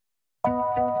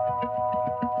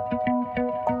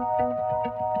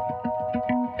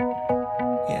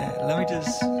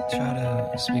just try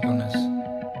to speak on this?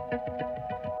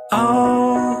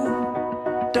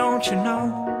 Oh, don't you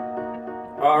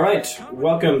know? All right,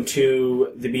 welcome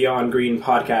to the Beyond Green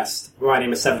podcast. My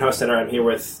name is Seven Hostetter. I'm here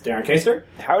with Darren Kaster.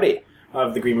 Howdy.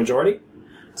 Of the Green Majority.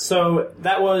 So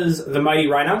that was The Mighty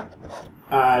Rhino,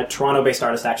 Toronto-based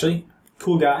artist, actually.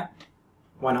 Cool guy.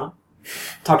 Why not?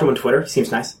 Talk to him on Twitter. He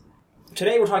seems nice.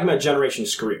 Today we're talking about Generation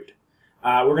Screwed.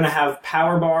 We're going to have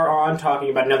Power Bar on talking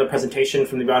about another presentation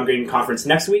from the Beyond Green conference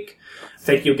next week.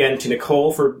 Thank you again to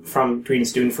Nicole from Green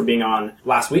Student for being on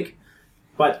last week.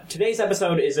 But today's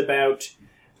episode is about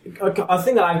a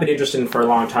thing that I've been interested in for a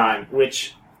long time,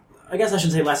 which I guess I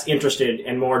should say less interested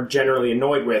and more generally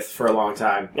annoyed with for a long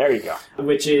time. There you go.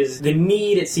 Which is the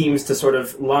need, it seems, to sort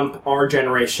of lump our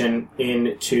generation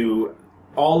into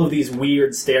all of these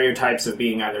weird stereotypes of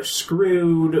being either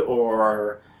screwed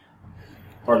or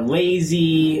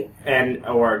lazy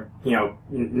or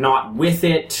not with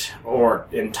it or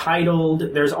entitled.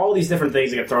 There's all these different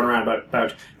things that get thrown around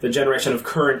about the generation of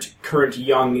current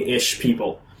young-ish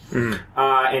people. Mm-hmm.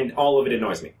 And all of it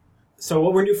annoys me. So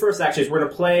what we're going to do first, actually, is we're going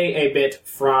to play a bit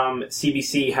from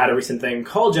CBC had a recent thing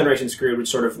called Generation Screwed, which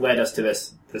sort of led us to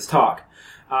this talk.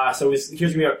 Here's going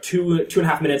to be about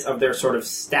 2.5 minutes of their sort of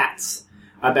stats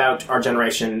about our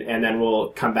generation, and then we'll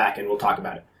come back and we'll talk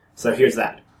about it. So here's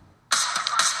that.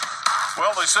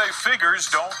 Well, they say figures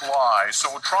don't lie,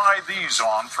 so try these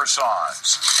on for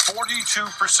size.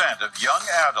 42% of young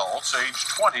adults aged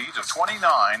 20 to 29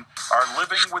 are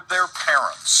living with their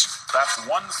parents. That's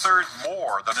 1/3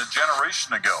 more than a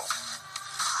generation ago.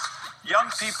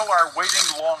 Young people are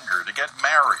waiting longer to get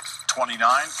married.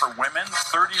 29 for women,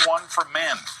 31 for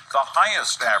men, the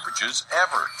highest averages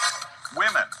ever.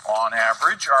 Women, on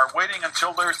average, are waiting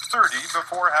until they're 30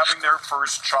 before having their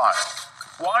first child.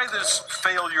 Why this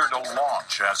failure to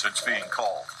launch, as it's being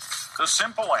called? The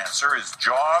simple answer is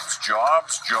jobs,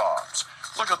 jobs, jobs.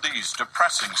 Look at these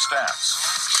depressing stats.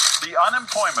 The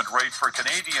unemployment rate for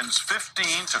Canadians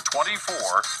 15 to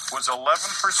 24 was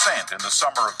 11% in the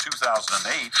summer of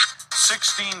 2008,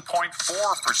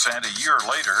 16.4% a year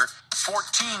later,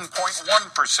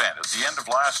 14.1% at the end of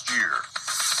last year.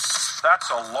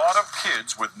 That's a lot of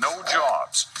kids with no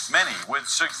jobs, many with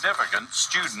significant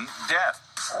student debt.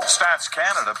 Stats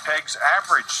Canada pegs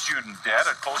average student debt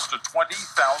at close to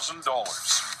 $20,000.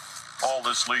 All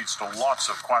this leads to lots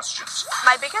of questions.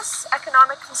 My biggest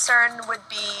economic concern would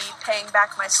be paying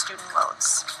back my student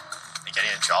loans.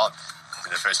 Getting a job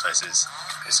in the first place is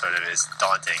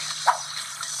daunting.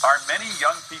 Are many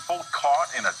young people caught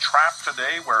in a trap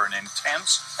today where an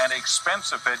intense and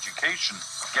expensive education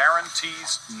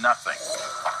guarantees nothing?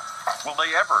 Will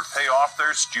they ever pay off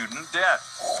their student debt?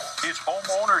 Is home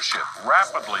ownership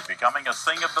rapidly becoming a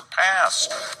thing of the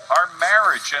past? Are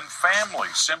marriage and family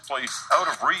simply out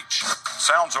of reach?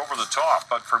 Sounds over the top,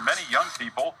 but for many young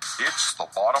people, it's the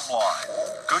bottom line.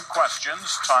 Good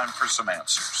questions, time for some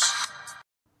answers.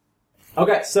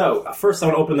 Okay, so first I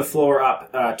want to open the floor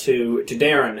up to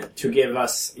Darren to give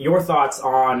us your thoughts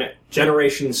on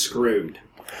Generation Screwed.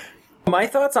 My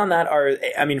thoughts on that are,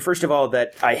 first of all,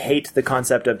 that I hate the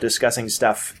concept of discussing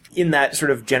stuff in that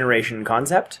sort of generation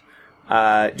concept,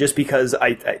 just because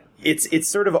it's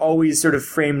sort of always sort of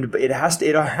framed. It has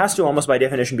to almost by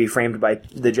definition be framed by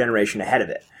the generation ahead of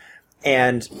it,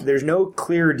 and there's no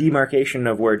clear demarcation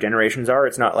of where generations are.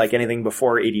 It's not like anything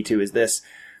before 82 is this,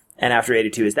 and after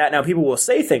 82 is that. Now people will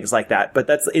say things like that, but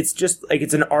it's just like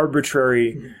it's an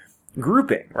arbitrary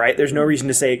grouping, right? There's no reason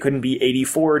to say it couldn't be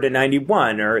 84 to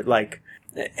 91 or like,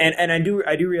 and I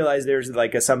do realize there's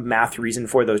like some math reason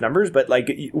for those numbers, but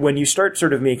like when you start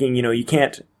sort of making, you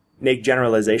can't make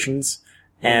generalizations,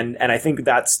 and I think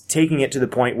that's taking it to the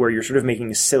point where you're sort of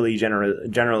making silly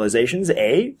generalizations.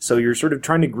 So you're sort of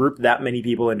trying to group that many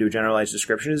people into a generalized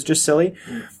description is just silly.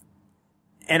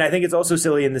 And I think it's also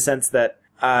silly in the sense that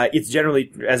it's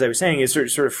generally, as I was saying, is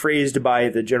sort of phrased by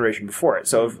the generation before it.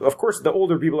 So, of course, the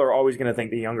older people are always going to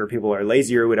think the younger people are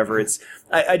lazy or whatever.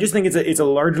 I just think it's a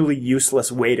largely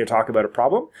useless way to talk about a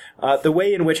problem. The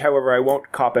way in which, however, I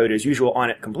won't cop out as usual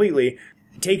on it completely,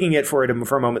 taking it for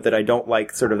a moment that I don't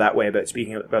like sort of that way about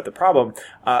speaking about the problem.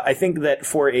 I think that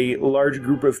for a large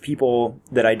group of people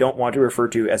that I don't want to refer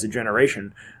to as a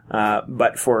generation,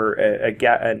 but for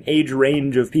an age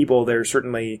range of people, there's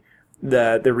certainly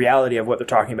the reality of what they're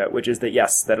talking about, which is that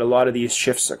yes, that a lot of these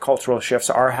shifts, cultural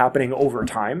shifts, are happening over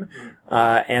time,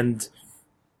 and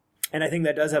I think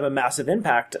that does have a massive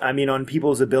impact. On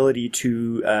people's ability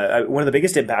to. One of the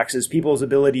biggest impacts is people's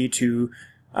ability to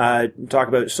talk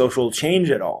about social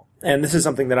change at all. And this is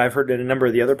something that I've heard in a number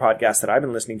of the other podcasts that I've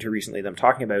been listening to recently, them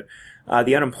talking about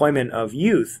the unemployment of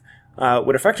youth.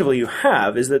 what effectively you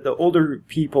have is that the older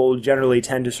people generally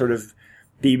tend to sort of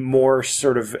be more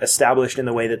sort of established in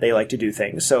the way that they like to do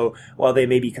things. So while they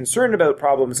may be concerned about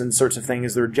problems and sorts of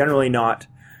things, they're generally not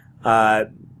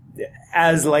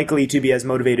as likely to be as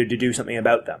motivated to do something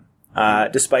about them.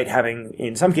 Despite having,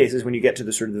 in some cases, when you get to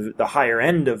the sort of the higher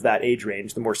end of that age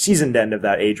range, the more seasoned end of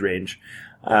that age range,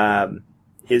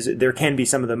 there can be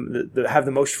some of them that have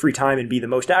the most free time and be the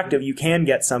most active. You can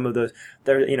get some of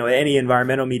any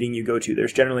environmental meeting you go to,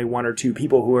 there's generally one or two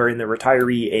people who are in the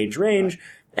retiree age range,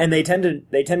 and they tend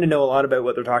to know a lot about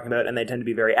what they're talking about, and they tend to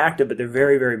be very active, but they're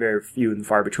very, very, very few and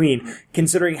far between,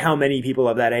 considering how many people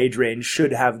of that age range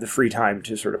should have the free time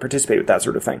to sort of participate with that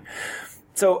sort of thing.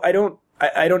 So I don't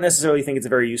necessarily think it's a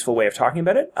very useful way of talking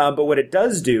about it, but what it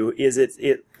does do is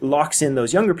it locks in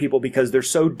those younger people because they're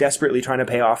so desperately trying to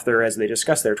pay off their, as they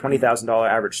discussed, their $20,000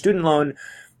 average student loan.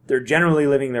 They're generally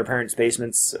living in their parents'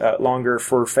 basements longer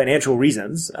for financial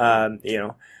reasons.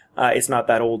 It's not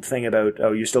that old thing about,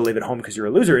 oh, you still live at home because you're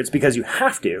a loser. It's because you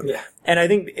have to. Yeah. And I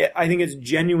think it's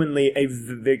genuinely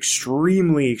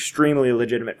extremely, extremely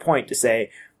legitimate point to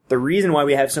say the reason why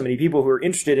we have so many people who are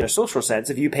interested in a social sense,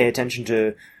 if you pay attention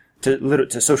to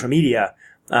social media,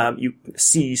 you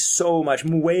see so much,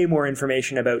 way more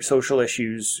information about social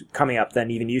issues coming up than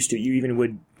even used to. You even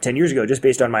would 10 years ago, just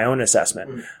based on my own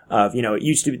assessment of, it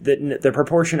used to be the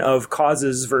proportion of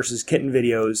causes versus kitten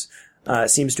videos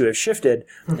seems to have shifted.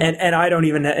 And I don't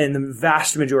even, and the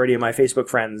vast majority of my Facebook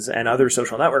friends and other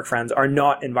social network friends are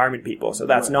not environment people. So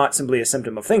that's not simply a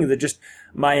symptom of things. That just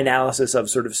my analysis of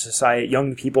sort of society,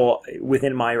 young people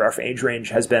within my rough age range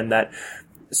has been that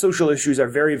social issues are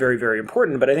very, very, very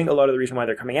important, but I think a lot of the reason why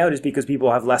they're coming out is because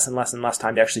people have less and less and less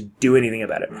time to actually do anything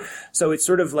about it. So it's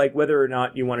sort of like whether or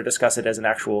not you want to discuss it as an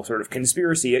actual sort of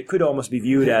conspiracy, it could almost be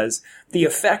viewed as the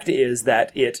effect is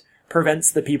that it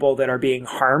prevents the people that are being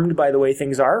harmed by the way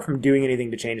things are from doing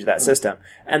anything to change that system.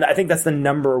 And I think that's the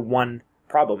number one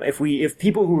problem. If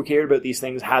people who cared about these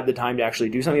things had the time to actually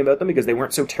do something about them because they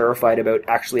weren't so terrified about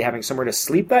actually having somewhere to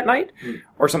sleep that night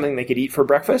or something they could eat for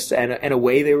breakfast and a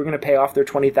way they were going to pay off their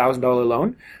 $20,000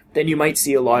 loan, then you might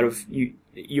see a lot of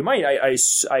I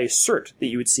assert that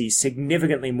you would see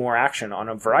significantly more action on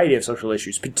a variety of social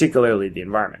issues, particularly the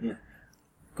environment. Yeah.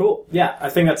 Cool. Yeah, I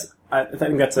think that's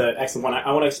an excellent one.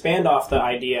 I want to expand off the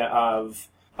idea of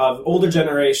older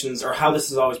generations, or how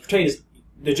this is always portrayed is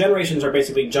the generations are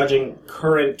basically judging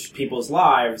current people's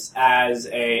lives as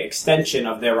a extension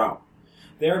of their own.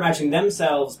 They're imagining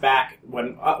themselves back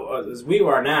when, as we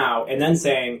are now, and then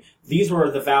saying, these were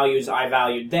the values I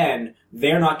valued then.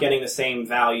 They're not getting the same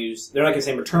values. They're not getting the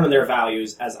same return on their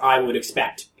values as I would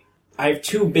expect. I have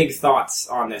two big thoughts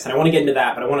on this, and I want to get into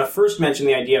that, but I want to first mention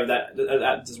the idea of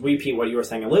that just repeat what you were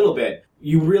saying a little bit.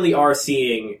 You really are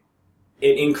seeing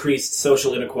an increased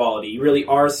social inequality. You really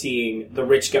are seeing the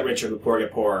rich get richer and the poor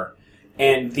get poorer.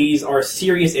 And these are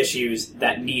serious issues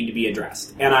that need to be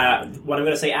addressed. And what I'm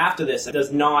going to say after this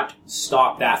does not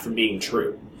stop that from being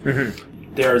true.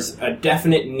 Mm-hmm. There's a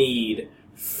definite need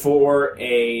for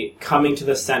a coming to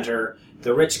the center.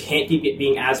 The rich can't keep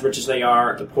being as rich as they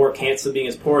are. The poor can't still being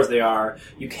as poor as they are.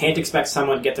 You can't expect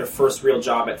someone to get their first real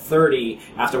job at 30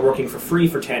 after working for free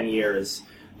for 10 years.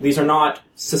 These are not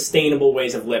sustainable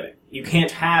ways of living. You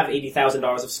can't have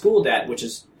 $80,000 of school debt, which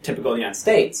is typical in the United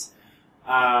States,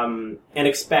 and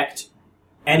expect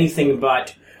anything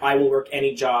but, I will work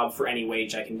any job for any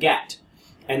wage I can get.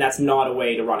 And that's not a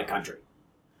way to run a country.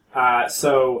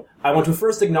 So I want to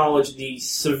first acknowledge the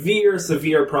severe,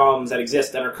 severe problems that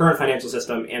exist in our current financial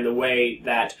system and the way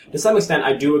that, to some extent,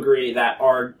 I do agree that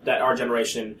our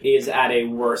generation is at a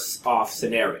worse off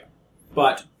scenario.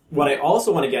 But what I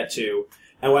also want to get to,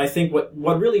 and what I think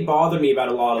what really bothered me about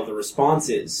a lot of the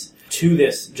responses to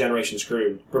this Generation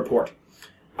Screwed report,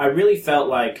 I really felt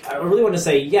like, I really want to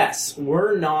say, yes,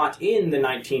 we're not in the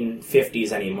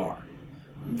 1950s anymore.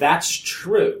 That's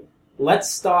true.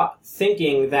 Let's stop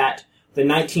thinking that the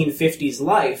 1950s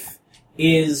life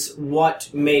is what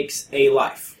makes a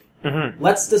life. Mm-hmm.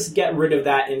 Let's just get rid of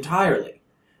that entirely.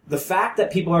 The fact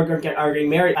that people are getting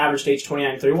married average age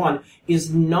 29 and 31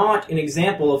 is not an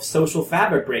example of social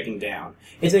fabric breaking down.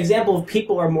 It's an example of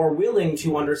people are more willing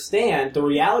to understand the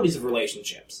realities of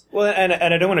relationships. Well, and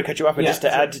I don't want to cut you off, but just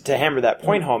to add to hammer that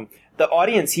point home, the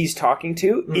audience he's talking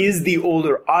to is the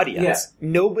older audience. Yeah.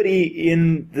 Nobody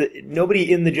in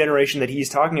the generation that he's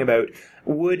talking about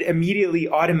would immediately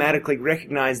automatically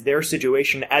recognize their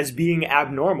situation as being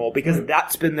abnormal because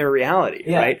that's been their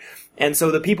reality, right? And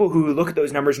so the people who look at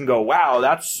those numbers and go, wow,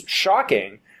 that's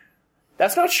shocking.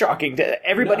 That's not shocking to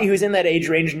everybody who's in that age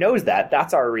range knows that.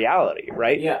 That's our reality,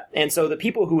 right? Yeah. And so the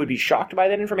people who would be shocked by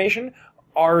that information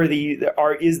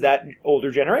is that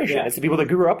older generation. Yeah. It's the people that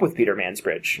grew up with Peter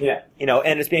Mansbridge. Yeah.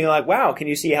 And it's being like, wow, can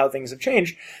you see how things have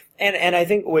changed? And I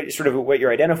think what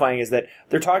you're identifying is that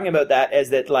they're talking about that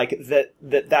as that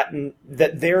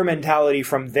their mentality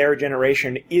from their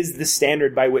generation is the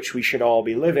standard by which we should all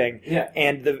be living. Yeah.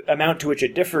 And the amount to which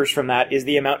it differs from that is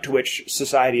the amount to which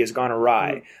society has gone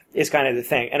awry. Is kind of the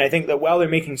thing. And I think that while they're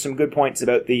making some good points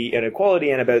about the inequality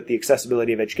and about the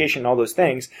accessibility of education and all those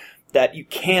things, that you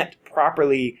can't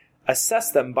properly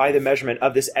assess them by the measurement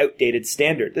of this outdated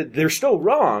standard. They're still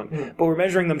wrong, but we're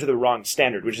measuring them to the wrong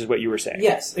standard, which is what you were saying.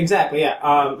 Yes, exactly.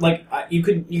 Yeah. You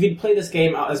could play this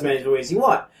game out as many ways you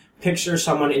want. Picture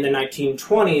someone in the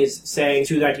 1920s saying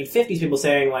to the 1950s people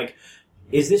saying like,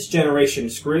 "Is this generation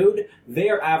screwed?"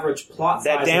 Their average plot size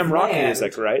That damn of rock land,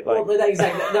 music, right? Well,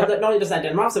 exactly. Not only does that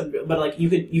damn rock music, but like you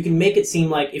can make it seem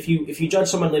like if you judge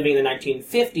someone living in the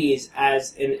 1950s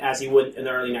as you would in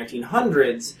the early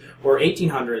 1900s or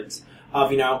 1800s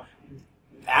of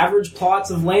average plots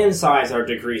of land size are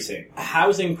decreasing.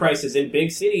 Housing prices in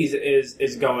big cities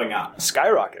is going up.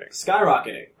 Skyrocketing.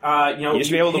 You used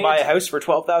to be able to buy a house for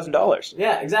 $12,000.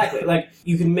 Yeah, exactly. Like,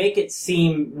 you can make it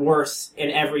seem worse in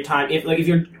every time. If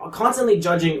you're constantly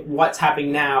judging what's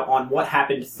happening now on what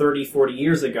happened 30, 40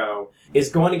 years ago, is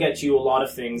going to get you a lot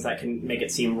of things that can make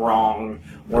it seem wrong,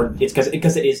 or it's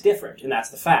because it is different, and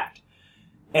that's the fact.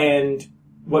 And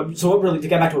to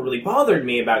get back to what really bothered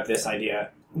me about this idea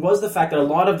was the fact that a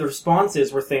lot of the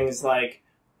responses were things like,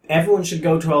 everyone should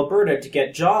go to Alberta to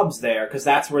get jobs there, because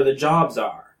that's where the jobs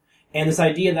are. And this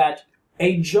idea that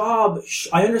a job,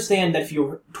 I understand that if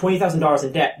you're $20,000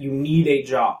 in debt, you need a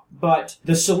job. But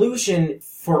the solution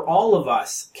for all of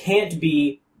us can't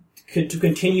be to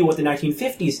continue what the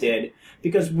 1950s did,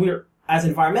 because as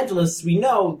environmentalists, we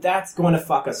know that's going to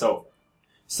fuck us over.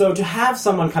 So to have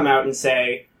someone come out and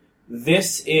say,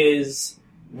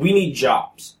 we need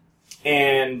jobs.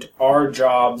 And our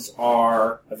jobs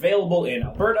are available in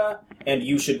Alberta, and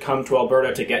you should come to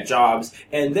Alberta to get jobs.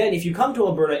 And then if you come to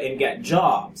Alberta and get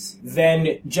jobs,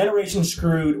 then Generation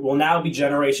Screwed will now be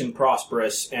Generation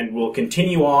Prosperous and will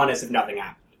continue on as if nothing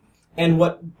happened. And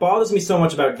what bothers me so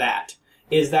much about that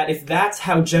is that if that's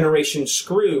how Generation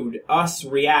Screwed, us,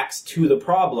 reacts to the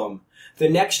problem, the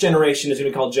next generation is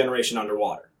going to be called Generation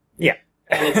Underwater. Yeah.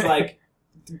 And it's like,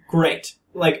 great.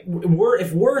 Like,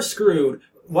 if we're screwed,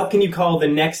 what can you call the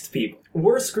next people?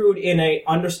 We're screwed in a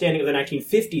understanding of the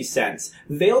 1950s sense.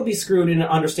 They'll be screwed in an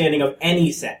understanding of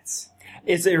any sense.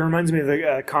 It reminds me of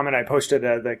the comment I posted,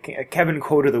 the Kevin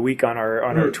quote of the week on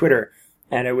our Twitter,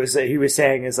 and it was he was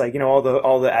saying is like all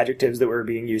the adjectives that were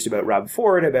being used about Rob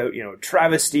Ford, about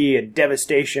travesty and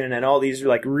devastation and all these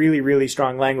like really really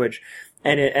strong language,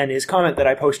 and his comment that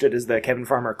I posted as the Kevin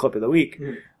Farmer clip of the week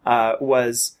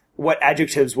was, what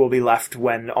adjectives will be left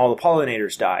when all the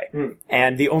pollinators die?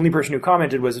 And the only person who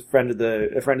commented was a friend of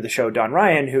the show, Don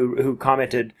Ryan, who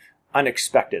commented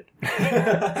unexpected.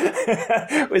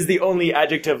 Was the only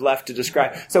adjective left to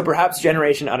describe. So perhaps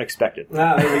Generation Unexpected.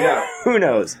 Ah, there we go. Who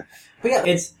knows? But yeah,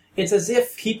 it's as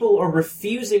if people are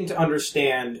refusing to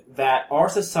understand that our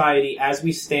society as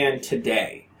we stand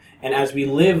today and as we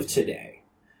live today,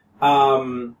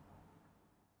 to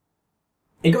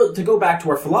go back to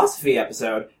our philosophy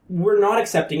episode, we're not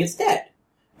accepting it's dead.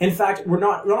 In fact, we're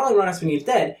not only not accepting it's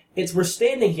dead, we're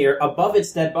standing here above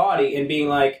its dead body and being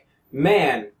like,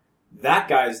 man, that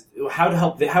guy's, how to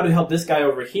help this guy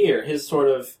over here, his sort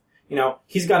of,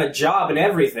 he's got a job and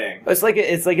everything. It's like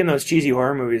in those cheesy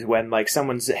horror movies when like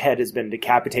someone's head has been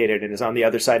decapitated and is on the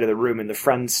other side of the room and the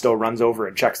friend still runs over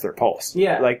and checks their pulse.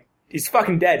 Yeah. Like, he's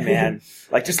fucking dead, man.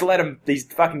 Like, just let him, he's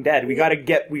fucking dead. We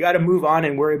gotta move on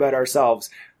and worry about ourselves.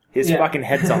 His fucking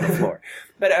head's on the floor.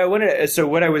 But I wanted to, so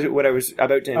what I was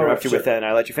about to interrupt you with, and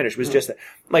I let you finish, was just that,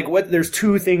 like, there's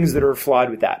two things that are flawed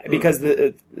with that. Because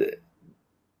the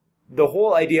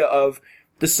whole idea of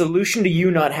the solution to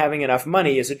you not having enough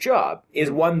money as a job is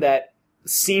one that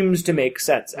seems to make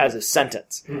sense as a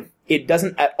sentence. It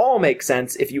doesn't at all make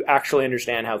sense if you actually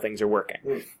understand how things are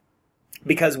working.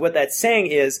 Because what that's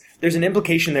saying is there's an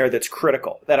implication there that's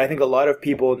critical that I think not a lot of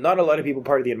people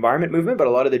part of the environment movement, but a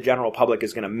lot of the general public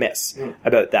is going to miss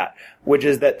about that, which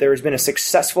is that there's been a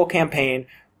successful campaign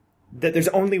that there's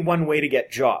only one way to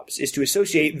get jobs, is to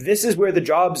associate this is where the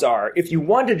jobs are. If you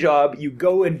want a job, you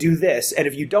go and do this, and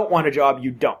if you don't want a job,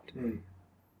 you don't.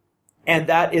 And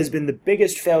that has been the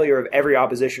biggest failure of every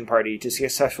opposition party to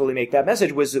successfully make that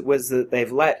message was that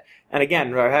they've let, and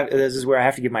again, this is where I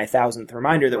have to give my 1000th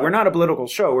reminder that we're not a political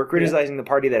show. We're criticizing the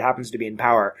party that happens to be in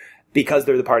power because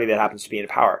they're the party that happens to be in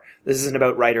power. This isn't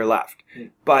about right or left.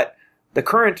 But the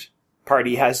current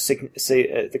party has,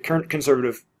 the current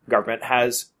conservative government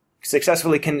has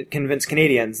successfully convince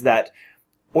Canadians that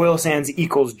oil sands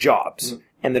equals jobs.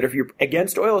 And that if you're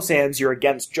against oil sands, you're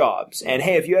against jobs. And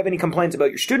hey, if you have any complaints about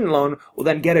your student loan, well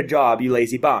then get a job, you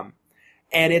lazy bum.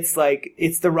 And it's like,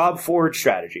 it's the Rob Ford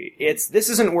strategy. This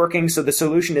isn't working, so the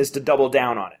solution is to double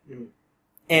down on it.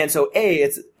 And so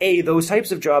those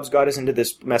types of jobs got us into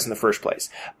this mess in the first place.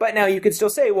 But now you could still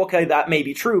say, well, okay, that may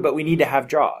be true, but we need to have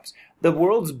jobs. The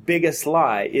world's biggest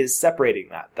lie is separating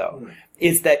that, though.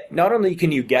 Is that not only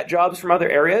can you get jobs from other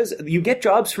areas, you get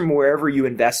jobs from wherever you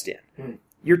invest in.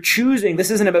 You're choosing, this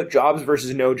isn't about jobs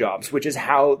versus no jobs, which is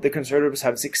how the Conservatives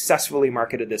have successfully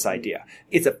marketed this idea.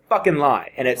 It's a fucking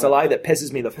lie, and it's a lie that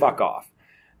pisses me the fuck off.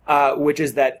 Which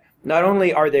is that not only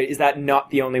is that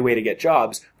not the only way to get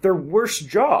jobs, they're worse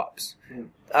jobs.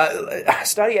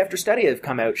 Study after study have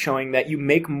come out showing that you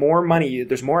make more money,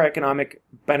 there's more economic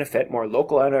benefit, more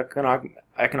local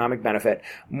economic benefit,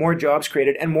 more jobs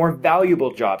created, and more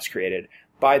valuable jobs created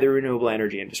by the renewable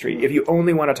energy industry. If you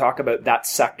only want to talk about that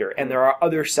sector, and there are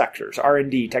other sectors,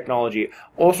 R&D, technology,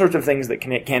 all sorts of things that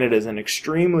Canada is in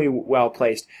extremely well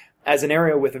placed as an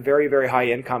area with a very, very high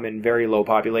income and very low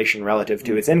population relative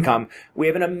to its income, we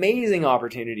have an amazing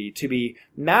opportunity to be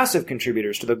massive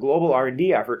contributors to the global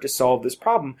R&D effort to solve this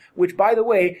problem, which, by the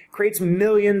way, creates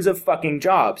millions of fucking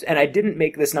jobs. And I didn't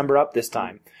make this number up this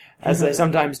time, as I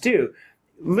sometimes do.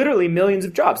 Literally millions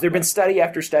of jobs. There have been study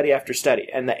after study after study,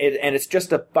 and it's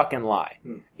just a fucking lie.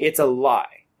 It's a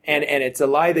lie. And it's a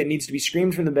lie that needs to be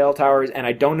screamed from the bell towers, and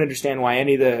I don't understand why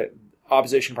any of the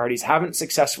opposition parties haven't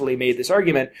successfully made this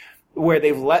argument where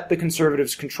they've let the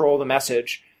Conservatives control the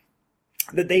message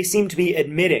that they seem to be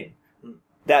admitting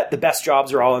that the best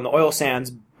jobs are all in the oil sands,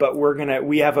 but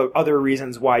we have other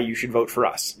reasons why you should vote for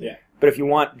us. Yeah. But if you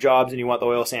want jobs and you want the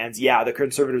oil sands, yeah, the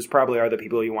Conservatives probably are the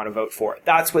people you want to vote for.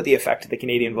 That's what the effect of the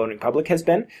Canadian voting public has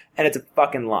been, and it's a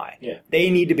fucking lie. Yeah. They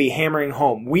need to be hammering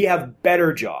home. We have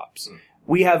better jobs.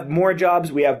 We have more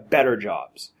jobs. We have better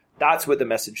jobs. That's what the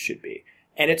message should be.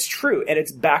 And it's true, and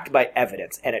it's backed by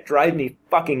evidence, and it drives me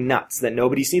fucking nuts that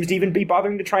nobody seems to even be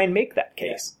bothering to try and make that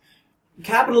case. Yeah.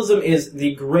 Capitalism is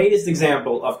the greatest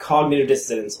example of cognitive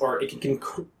dissonance, or it can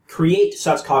create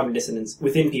such cognitive dissonance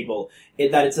within people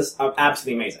that it's just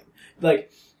absolutely amazing.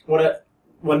 Like, what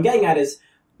I'm getting at is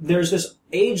there's this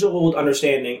age-old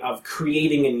understanding of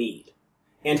creating a need,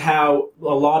 and how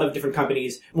a lot of different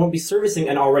companies won't be servicing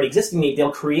an already existing need.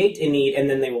 They'll create a need and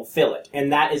then they will fill it.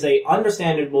 And that is a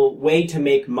understandable way to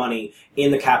make money in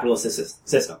the capitalist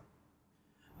system.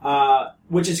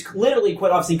 Which is literally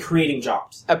quite obviously creating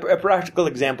jobs. A practical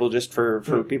example, just for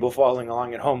people following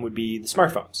along at home, would be the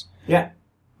smartphones. Yeah.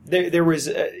 There was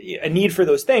a need for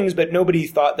those things, but nobody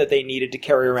thought that they needed to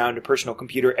carry around a personal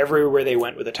computer everywhere they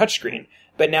went with a touchscreen.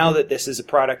 But now that this is a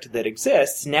product that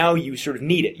exists, now you sort of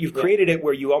need it. You've created it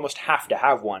where you almost have to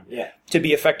have one to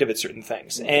be effective at certain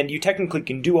things. And you technically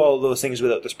can do all of those things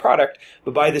without this product,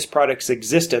 but by this product's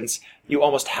existence, you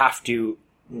almost have to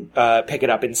pick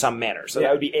it up in some manner. So that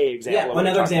would be a example. Yeah,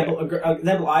 another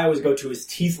example I always go to is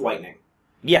teeth whitening.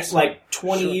 Yes. Like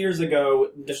 20 years ago,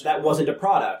 that wasn't a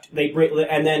product.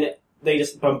 And then they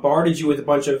just bombarded you with a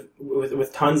bunch of,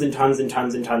 with tons and tons and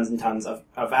tons and tons and tons of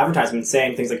advertisements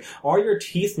saying things like, are your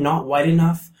teeth not white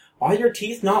enough? Are your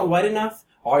teeth not white enough?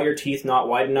 Are your teeth not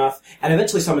white enough? And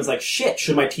eventually someone's like, shit,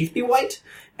 should my teeth be white?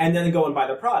 And then they go and buy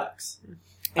their products.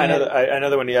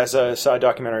 Another one, yes, I saw a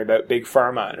documentary about Big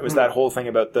Pharma, and it was that whole thing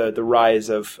about the rise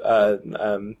of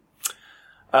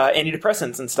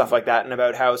antidepressants and stuff like that, and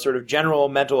about how sort of general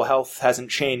mental health hasn't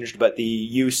changed, but the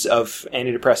use of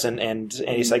antidepressant and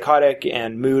antipsychotic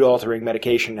and mood-altering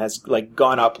medication has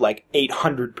gone up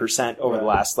 800% over the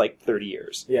last 30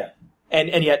 years. Yeah.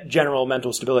 And yet general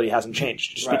mental stability hasn't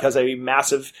changed, just because a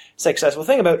massive successful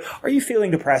thing about, are you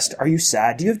feeling depressed? Are you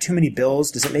sad? Do you have too many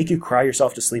bills? Does it make you cry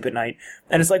yourself to sleep at night?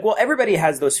 And it's like, well, everybody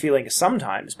has those feelings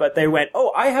sometimes, but they went,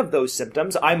 oh, I have those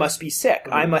symptoms. I must be sick.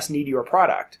 I must need your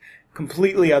product.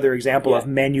 Completely other example of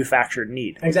manufactured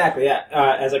need. Exactly, yeah.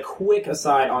 As a quick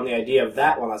aside on the idea of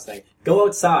that one last thing, go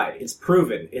outside. It's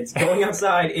proven. It's going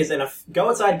outside go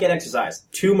outside, get exercise.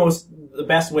 The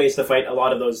best ways to fight a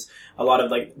lot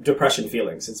of depression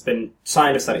feelings. It's been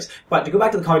scientific studies. But to go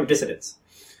back to the cognitive dissonance,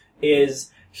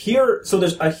 so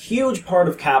there's a huge part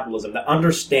of capitalism that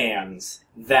understands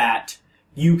that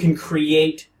you can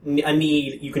create a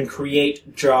need, you can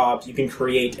create jobs, you can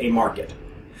create a market.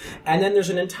 And then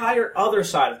there's an entire other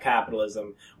side of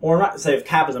capitalism, or not say of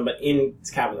capitalism, but in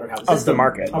capitalism, of the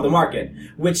market,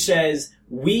 which says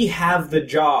we have the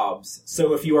jobs.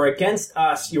 So if you are against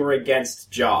us, you're against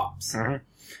jobs. Mm-hmm.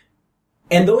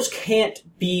 And those can't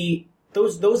be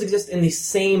those exist in the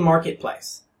same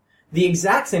marketplace. The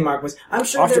exact same market was, I'm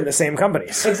sure Often the same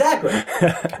companies. Exactly.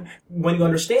 When you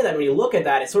understand that, when you look at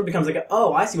that, it sort of becomes like,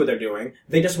 oh, I see what they're doing.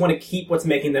 They just want to keep what's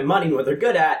making them money and what they're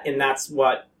good at, and that's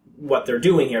what they're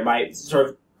doing here by sort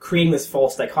of creating this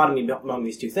false dichotomy among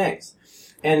these two things.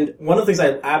 And one of the things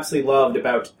I absolutely loved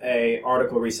about a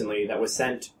article recently that was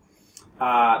sent,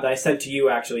 that I sent to you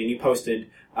actually, and you posted,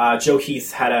 Joe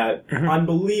Heath had a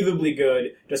unbelievably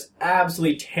good, just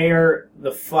absolutely tear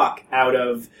the fuck out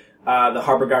of the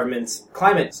Harbour government's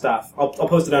climate stuff. I'll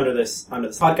post it under this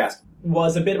podcast.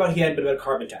 Was a bit about, he had a bit about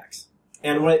carbon tax.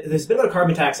 And this bit about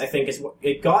carbon tax, I think, is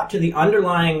it got to the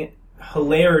underlying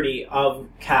hilarity of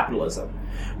capitalism,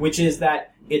 which is that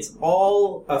it's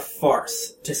all a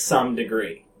farce to some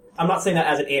degree. I'm not saying that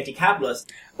as an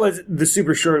anti-capitalist. Well, the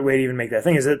super short way to even make that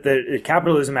thing is that the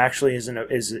capitalism actually is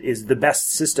the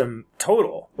best system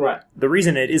total. Right. The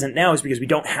reason it isn't now is because we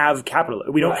don't have capital.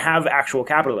 We don't have actual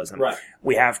capitalism. Right.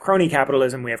 We have crony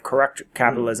capitalism. We have correct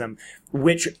capitalism,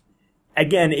 which,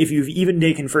 again, if you've even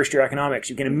taken first year economics,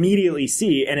 you can immediately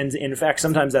see, and in fact,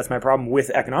 sometimes that's my problem with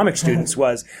economics students,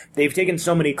 was they've taken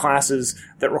so many classes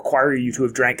that require you to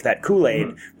have drank that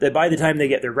Kool-Aid that by the time they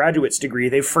get their graduate's degree,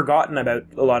 they've forgotten about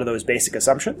a lot of those basic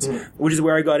assumptions, which is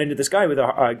where I got into this guy with,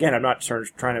 again, I'm not sort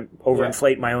of trying to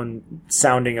overinflate my own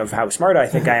sounding of how smart I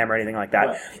think I am or anything like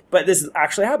that, but this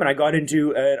actually happened. I got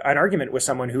into an argument with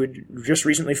someone who had just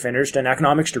recently finished an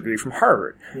economics degree from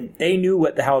Harvard. They knew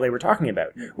what the hell they were talking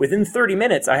about. Within 30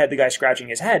 minutes, I had the guy scratching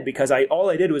his head because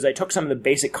all I did was I took some of the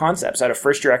basic concepts out of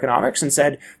first year economics and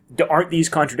said, aren't these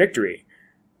contradictory?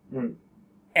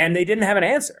 And they didn't have an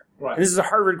answer. Right. This is a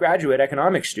Harvard graduate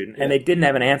economics student, and they didn't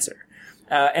have an answer.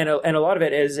 And a lot of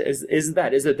it is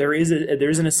that there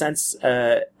is in a sense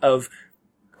of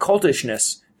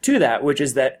cultishness to that, which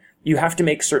is that you have to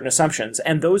make certain assumptions,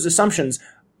 and those assumptions,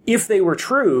 if they were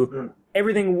true,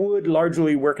 everything would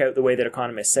largely work out the way that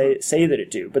economists say that it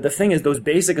do. But the thing is, those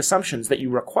basic assumptions that you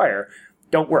require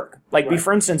don't work. Like,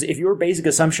 for instance, if your basic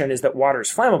assumption is that water is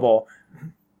flammable,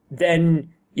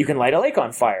 then you can light a lake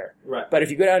on fire. Right. But if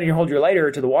you go down and you hold your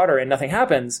lighter to the water and nothing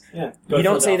happens, you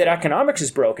don't say that economics is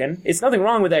broken. It's nothing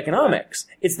wrong with economics.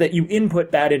 It's that you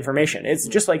input bad information. It's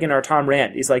just like in our Tom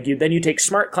Rand. He's like, then you take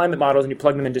smart climate models and you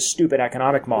plug them into stupid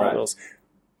economic models.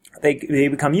 Right. They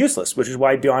become useless, which is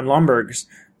why Bjorn Lomborg's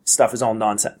stuff is all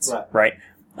nonsense. Right?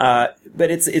 But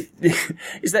it's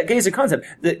that case of concept.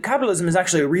 That capitalism is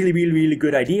actually a really, really, really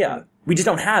good idea. We just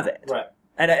don't have it. Right.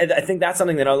 And I think that's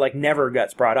something that never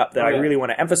gets brought up that I really want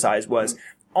to emphasize was,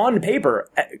 on paper,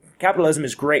 capitalism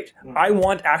is great. I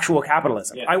want actual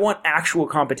capitalism. I want actual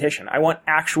competition. I want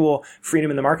actual freedom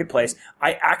in the marketplace.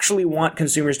 I actually want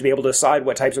consumers to be able to decide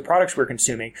what types of products we're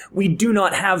consuming. We do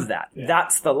not have that.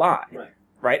 That's the lie.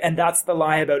 Right? And that's the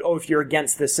lie about, if you're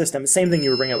against this system. Same thing you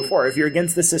were bringing up before. If you're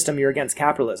against the system, you're against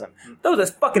capitalism.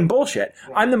 That's fucking bullshit.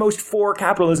 I'm the most for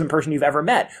capitalism person you've ever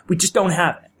met. We just don't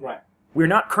have it. Right. We're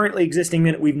not currently existing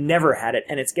in it. We've never had it,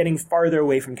 and it's getting farther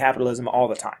away from capitalism all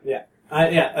the time. I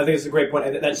think it's a great point.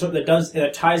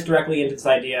 That ties directly into this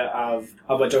idea of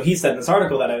what Joe Heath said in this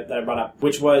article that I brought up,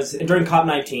 which was during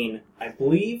COP19. I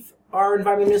believe our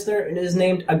environment minister is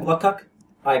named Aglukuk.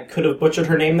 I could have butchered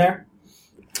her name there.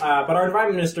 But our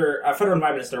environment minister, federal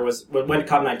environment minister, went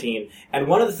to COP19, and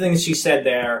one of the things she said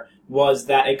there was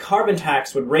that a carbon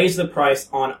tax would raise the price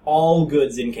on all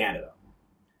goods in Canada.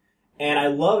 And I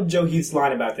loved Joe Heath's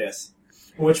line about this,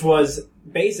 which was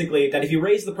basically that if you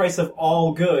raise the price of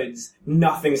all goods,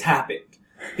 nothing's happened.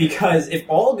 Because if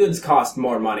all goods cost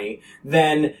more money,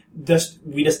 then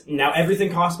now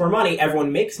everything costs more money,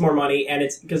 everyone makes more money, and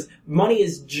it's because money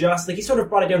is just, like, he sort of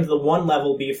brought it down to the one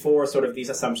level before sort of these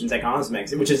assumptions economists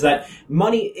makes, which is that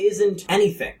money isn't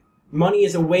anything. Money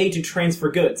is a way to transfer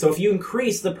goods. So if you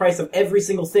increase the price of every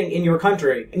single thing in your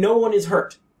country, no one is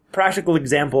hurt. Practical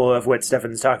example of what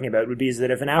Stefan's talking about would be is that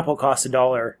if an apple costs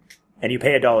 $1 and you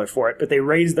pay $1 for it, but they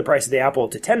raise the price of the apple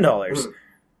to $10,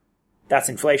 that's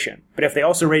inflation. But if they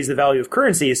also raise the value of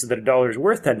currency so that $1 is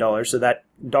worth $10, so that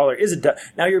 $1 is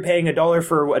now you're paying $1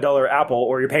 for a $1 apple,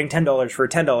 or you're paying $10 for a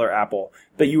 $10 apple,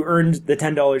 but you earned the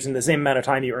 $10 in the same amount of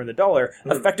time you earned the $1.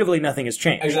 Effectively, nothing has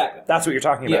changed. Exactly. That's what you're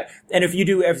talking about. And if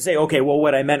you say, okay, well,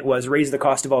 what I meant was raise the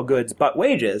cost of all goods but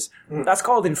wages, that's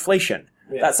called inflation.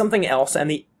 That's something else,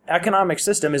 and the economic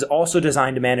system is also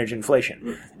designed to manage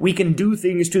inflation. We can do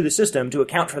things to the system to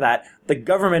account for that. The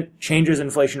government changes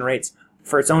inflation rates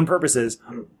for its own purposes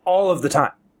all of the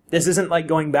time. This isn't like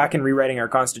going back and rewriting our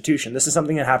constitution. This is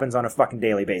something that happens on a fucking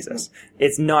daily basis.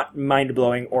 It's not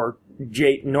mind-blowing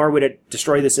nor would it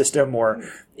destroy the system, or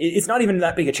it's not even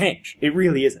that big a change. It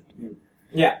really isn't.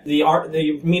 Yeah, the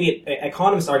immediate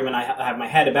economist argument I have in my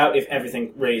head about if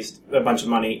everything raised a bunch of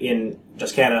money in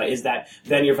just Canada is that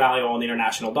then your value on the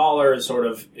international dollar is sort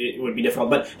of, it would be difficult.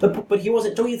 But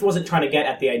Heath wasn't trying to get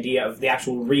at the idea of the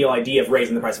actual real idea of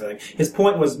raising the price of everything. His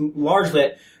point was largely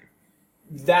that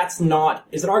that's not,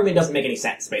 is an argument that doesn't make any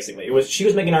sense, basically. She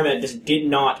was making an argument that this did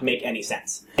not make any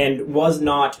sense and was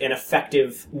not an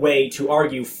effective way to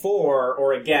argue for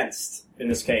or against, in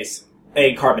this case,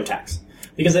 a carbon tax.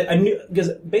 Because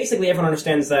basically everyone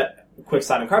understands that, quick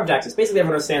side on carbon taxes, basically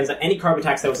everyone understands that any carbon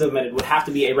tax that was implemented would have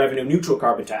to be a revenue neutral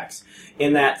carbon tax.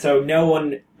 In that, so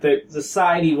the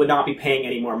society would not be paying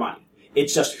any more money.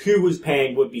 It's just who was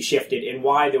paying would be shifted and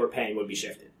why they were paying would be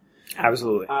shifted.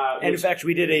 Absolutely. And in fact,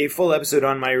 we did a full episode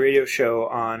on my radio show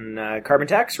on carbon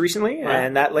tax recently, Right.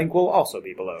 and that link will also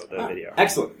be below the video.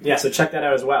 Excellent. Yeah, so check that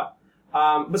out as well.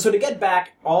 But so to get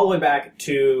back, all the way back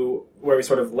to where we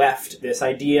sort of left this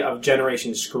idea of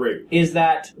generation screwed, is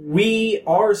that we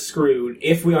are screwed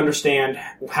if we understand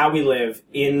how we live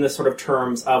in the sort of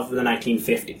terms of the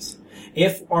 1950s.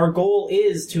 If our goal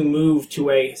is to move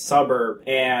to a suburb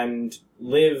and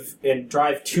live and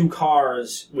drive 2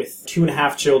 cars with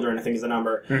 2.5 children, I think is the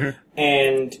number,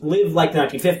 and live like the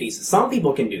 1950s, some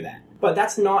people can do that. But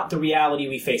that's not the reality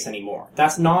we face anymore.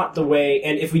 That's not the way,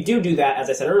 and if we do that, as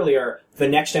I said earlier, the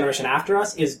next generation after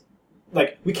us is,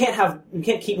 like, we can't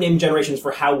keep naming generations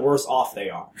for how worse off they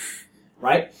are.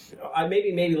 Right?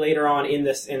 Maybe later on in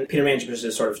Peter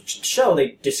Manch's sort of show,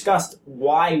 they discussed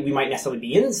why we might necessarily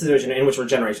be in the situation in which we're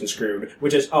generation screwed,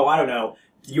 which is, I don't know,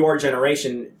 your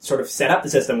generation sort of set up the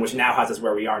system which now has us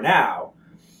where we are now.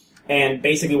 And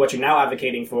basically what you're now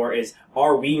advocating for is,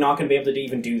 are we not going to be able to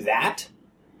even do that?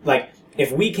 Like,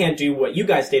 if we can't do what you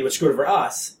guys did, which screwed over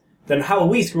us, then how will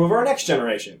we screw over our next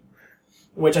generation?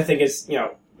 Which I think is,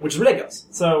 which is ridiculous.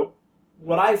 So,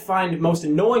 what I find most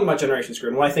annoying about generation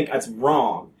screwed, and what I think that's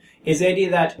wrong, is the idea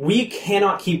that we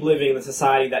cannot keep living in the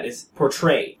society that is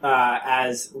portrayed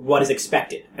as what is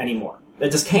expected anymore. It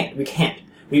just can't. We can't.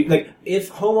 If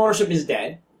home ownership is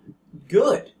dead,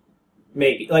 good.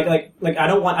 Maybe. I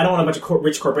don't want a bunch of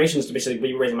rich corporations to basically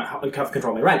be raising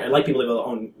control my rent. I like people to be able to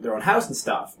own their own house and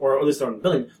stuff, or at least their own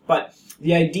building. But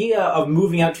the idea of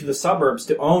moving out to the suburbs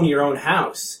to own your own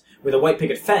house with a white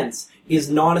picket fence is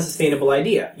not a sustainable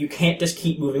idea. You can't just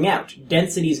keep moving out.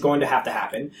 Density is going to have to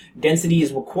happen. Density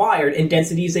is required, and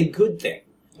density is a good thing.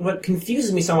 What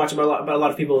confuses me so much about a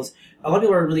lot of people is a lot of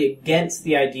people are really against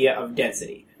the idea of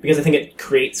density, because I think it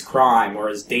creates crime or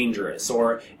is dangerous,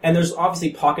 and there's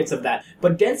obviously pockets of that.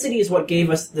 But density is what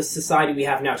gave us the society we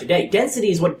have now today.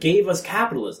 Density is what gave us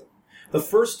capitalism. The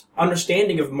first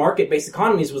understanding of market-based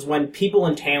economies was when people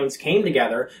in towns came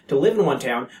together to live in one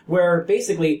town, where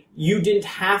basically you didn't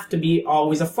have to be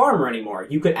always a farmer anymore.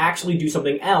 You could actually do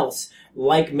something else,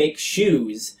 like make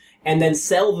shoes, and then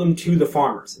sell them to the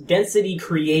farmers. Density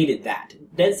created that.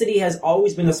 Density has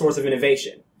always been the source of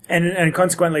innovation. And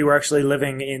consequently, we're actually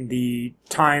living in the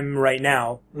time right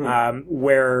now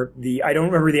where I don't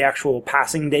remember the actual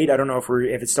passing date. I don't know if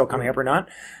it's still coming up or not.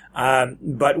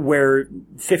 But where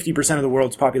 50% of the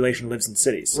world's population lives in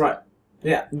cities. Right.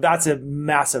 Yeah. That's a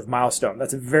massive milestone.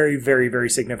 That's a very, very, very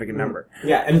significant number.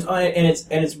 Yeah, and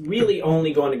it's really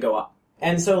only going to go up.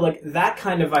 And so, that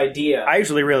kind of idea... I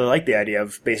actually really like the idea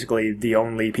of basically the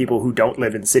only people who don't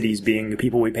live in cities being the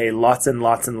people we pay lots and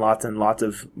lots and lots and lots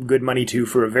of good money to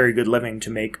for a very good living to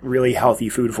make really healthy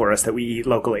food for us that we eat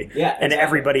locally. Yeah, exactly. And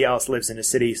everybody else lives in a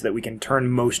city so that we can turn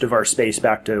most of our space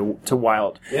back to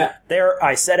wild. Yeah. There,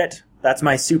 I said it. That's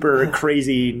my super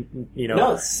crazy,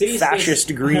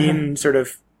 fascist green sort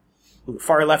of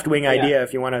far left-wing idea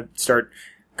if you want to start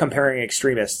comparing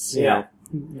extremists. You know.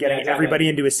 Getting everybody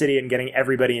into a city and getting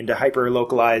everybody into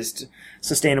hyper-localized,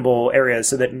 sustainable areas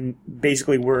so that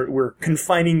basically we're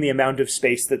confining the amount of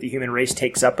space that the human race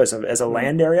takes up as a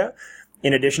land area.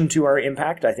 In addition to our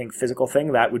impact, I think physical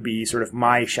thing, that would be sort of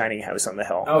my shining house on the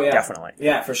hill. Oh, yeah. Definitely.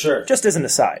 Yeah, for sure. Just as an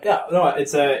aside. Yeah, no,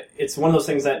 it's one of those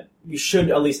things that we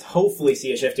should at least hopefully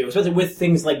see a shift to, especially with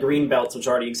things like green belts, which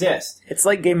already exist. It's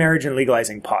like gay marriage and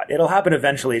legalizing pot. It'll happen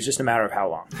eventually, it's just a matter of how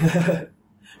long.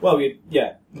 Well,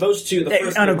 those two...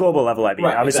 On a global level, I mean.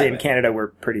 Right, obviously, exactly. In Canada, we're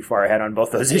pretty far ahead on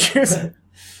both those issues.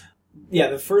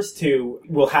 Yeah, the first two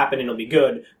will happen and it'll be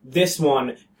good. This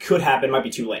one could happen, might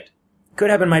be too late. Could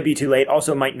happen, might be too late.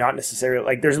 Also, might not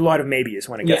necessarily... there's a lot of maybes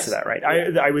when it gets to that, right?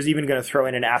 Yeah. I was even going to throw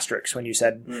in an asterisk when you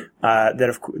said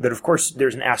that of course,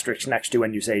 there's an asterisk next to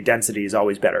when you say density is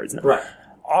always better. It's not, Right.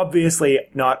 Obviously,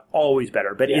 not always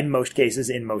better, but in most cases,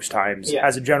 in most times,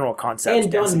 as a general concept,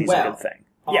 And done density is well. a good thing.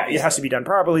 Obviously. Yeah, it has to be done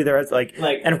properly. There is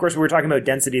and of course, when we're talking about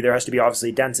density, there has to be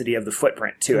obviously density of the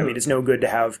footprint too. I mean, it's no good to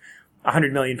have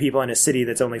 100 million people in a city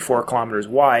that's only 4 kilometers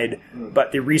wide,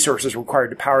 but the resources required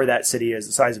to power that city is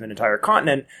the size of an entire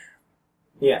continent.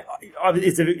 Yeah.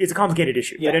 It's a complicated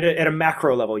issue. Yeah. But at a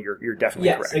macro level, you're definitely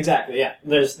Yes, correct. exactly. Yeah.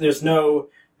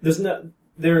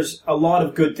 There's a lot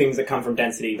of good things that come from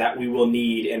density that we will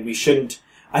need, and we shouldn't.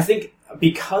 I think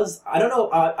because I don't know.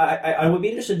 I would be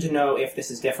interested to know if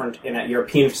this is different in a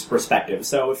European perspective.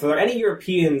 So if there are any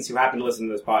Europeans who happen to listen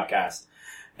to this podcast,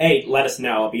 A, let us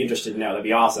know. I'll be interested to know. That'd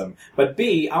be awesome. But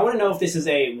B, I want to know if this is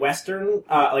a Western,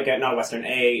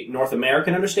 a North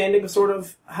American understanding of sort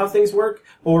of how things work,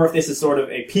 or if this is sort of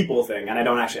a people thing. And I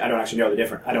don't actually know the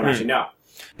difference. I don't actually know.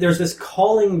 There's this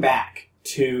calling back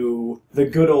to the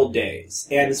good old days,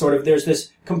 and sort of there's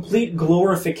this complete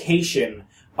glorification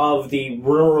of the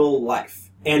rural life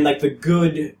and like the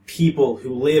good people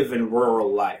who live in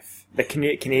rural life. The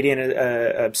Canadian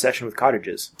obsession with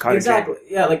cottages. Cottage Exactly. living.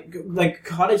 Yeah, like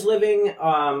cottage living,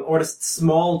 or just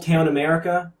small town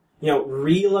America.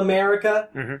 Real America.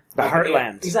 Mm-hmm. The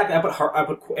heartland. Exactly. I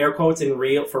put air quotes in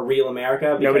real for real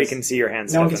America. Nobody can see your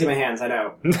hands. No one can see my hands. I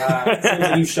know. It seems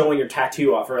like you showing your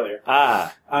tattoo off earlier.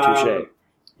 Touche.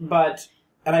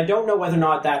 And I don't know whether or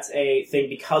not that's a thing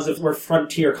because we're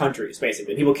frontier countries,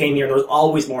 basically. People came here and there was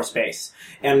always more space.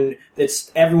 And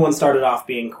everyone started off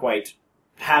being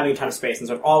having a ton of space and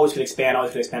sort of always could expand.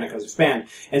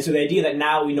 And so the idea that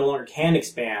now we no longer can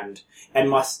expand and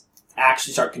must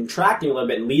actually start contracting a little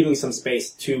bit and leaving some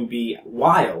space to be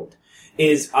wild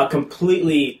is a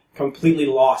completely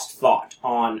lost thought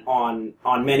on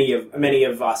many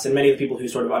of us and many of the people who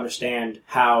sort of understand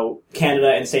how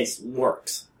Canada and States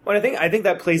works. Well, I think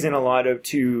that plays in a lot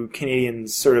to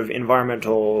Canadians' sort of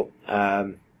environmental,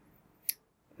 just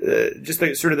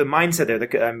the sort of the mindset there.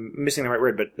 I'm missing the right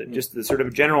word, but just the sort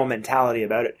of general mentality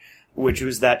about it, which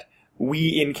was that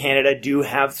we in Canada do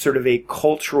have sort of a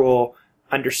cultural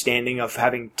understanding of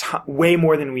having way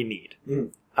more than we need,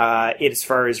 as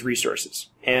far as resources.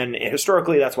 And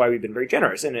historically, that's why we've been very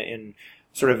generous in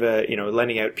sort of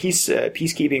lending out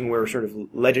peacekeeping. We're sort of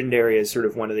legendary as sort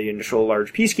of one of the initial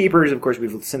large peacekeepers. Of course,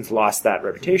 we've since lost that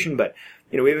reputation, but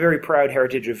we have a very proud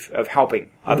heritage of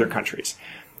helping other countries.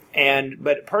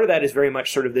 But part of that is very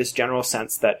much sort of this general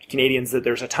sense that Canadians, that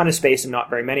there's a ton of space and not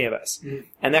very many of us.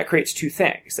 And that creates two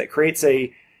things. That creates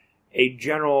a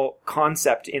general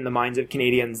concept in the minds of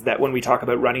Canadians that when we talk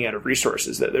about running out of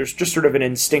resources, that there's just sort of an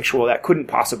instinctual that couldn't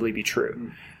possibly be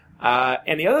true.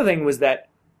 And the other thing was that,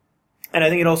 and I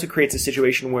think it also creates a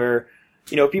situation where,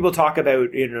 people talk about,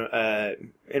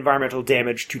 environmental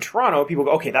damage to Toronto, people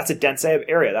go, okay, that's a dense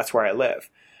area, that's where I live.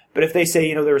 But if they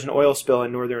say, there was an oil spill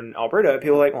in northern Alberta,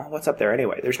 people are like, well, what's up there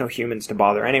anyway? There's no humans to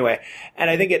bother anyway. And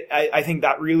I think I think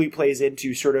that really plays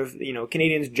into sort of,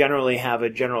 Canadians generally have a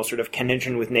general sort of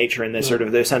connection with nature in this sort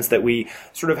of the sense that we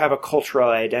sort of have a cultural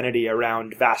identity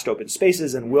around vast open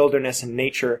spaces and wilderness and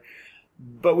nature,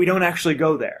 but we don't actually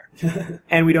go there.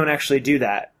 And we don't actually do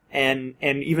that. And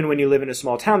even when you live in a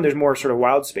small town, there's more sort of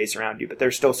wild space around you, but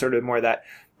there's still sort of more that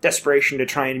desperation to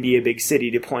try and be a big city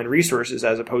deploying resources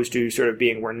as opposed to sort of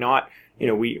being, we're not,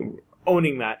 we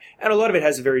owning that. And a lot of it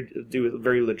has to do with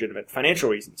very legitimate financial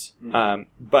reasons.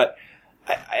 But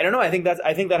I don't know. I think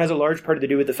that has a large part to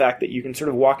do with the fact that you can sort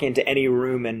of walk into any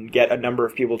room and get a number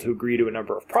of people to agree to a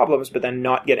number of problems, but then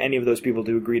not get any of those people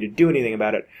to agree to do anything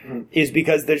about it, is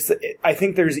because I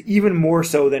think there's even more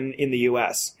so than in the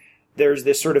US. There's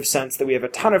this sort of sense that we have a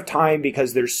ton of time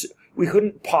because we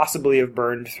couldn't possibly have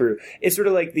burned through. It's sort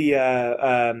of like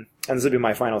and this will be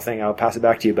my final thing, I'll pass it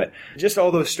back to you, but just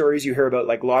all those stories you hear about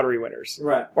like lottery winners.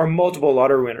 Right. Or multiple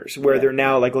lottery winners where they're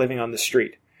now like living on the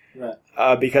street. Right.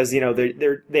 Because,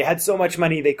 they had so much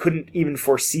money they couldn't even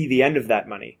foresee the end of that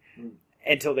money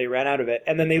until they ran out of it.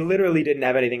 And then they literally didn't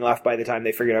have anything left by the time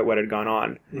they figured out what had gone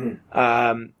on.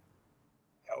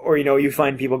 Or, you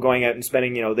find people going out and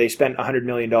spending, they spent $100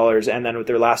 million and then with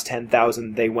their last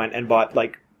 10,000, they went and bought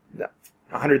like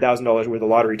 $100,000 worth of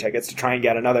lottery tickets to try and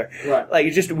get another. Right. Like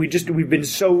we've been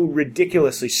so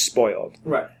ridiculously spoiled.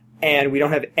 Right. And we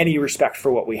don't have any respect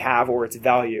for what we have or its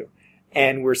value.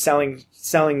 And we're selling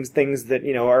things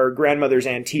that, are grandmother's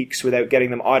antiques without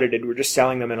getting them audited. We're just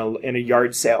selling them in a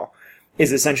yard sale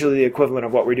is essentially the equivalent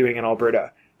of what we're doing in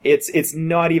Alberta. It's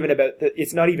not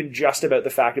even just about the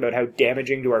fact about how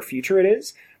damaging to our future it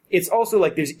is. It's also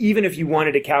like even if you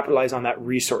wanted to capitalize on that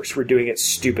resource, we're doing it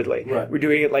stupidly. Right. We're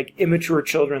doing it like immature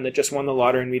children that just won the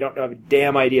lottery and we don't have a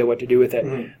damn idea what to do with it.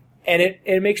 And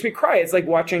it makes me cry. It's like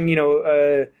watching,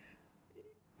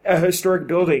 a historic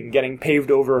building getting paved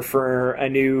over for a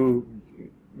new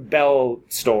Bell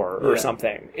store or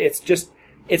something.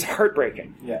 It's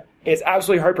heartbreaking. Yeah. It's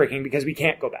absolutely heartbreaking because we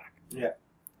can't go back. Yeah.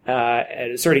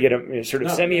 Sorry to get sort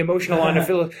of semi-emotional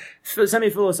on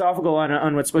semi-philosophical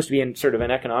on what's supposed to be in sort of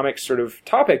an economic sort of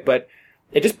topic, but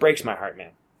it just breaks my heart,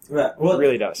 man. Right. Well, it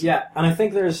really does. Yeah, and I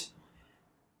think it's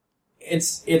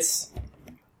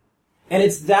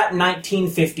that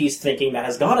 1950s thinking that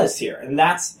has got us here, and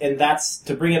that's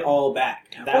to bring it all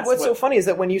back. Well, what's so funny is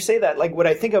that when you say that, like, what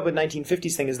I think of with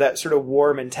 1950s thing is that sort of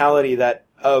war mentality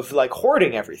of like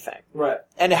hoarding everything, right?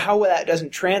 And how that doesn't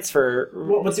transfer.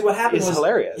 Well, see, what happened is was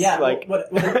hilarious. Yeah, like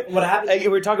what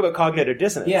happened? We're talking about cognitive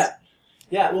dissonance. Yeah.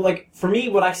 Yeah, well, like, for me,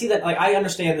 what I see that, like, I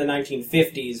understand the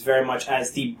 1950s very much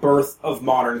as the birth of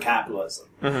modern capitalism.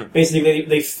 Mm-hmm. Basically,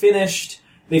 they finished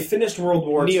World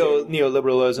War II.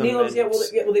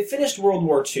 Neoliberalism. They finished World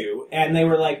War II, and they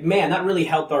were like, man, that really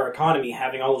helped our economy,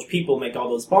 having all those people make all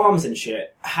those bombs and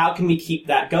shit. How can we keep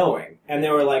that going? And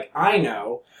they were like, I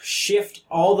know, shift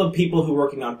all the people who are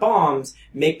working on bombs,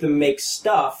 make them make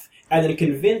stuff, and then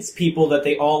convince people that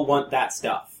they all want that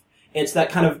stuff. It's that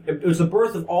kind of, it was the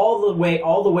birth of all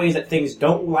the ways that things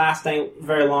don't last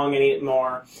very long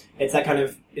anymore. It's that kind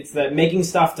of, it's the making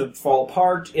stuff to fall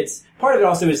apart. It's, part of it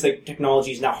also is that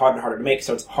technology is now harder and harder to make,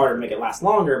 so it's harder to make it last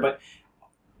longer, but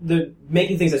the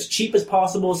making things as cheap as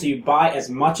possible, so you buy as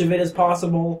much of it as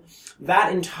possible.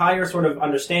 That entire sort of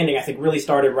understanding, I think, really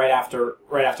started right after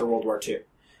World War II.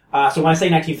 So when I say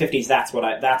 1950s, that's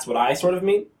what I sort of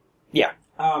mean. Yeah.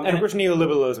 And of course,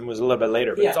 neoliberalism was a little bit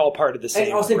later, but it's all part of the same.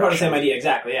 It's all part of the same idea,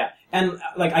 exactly. Yeah, and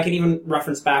like I can even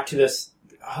reference back to this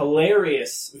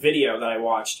hilarious video that I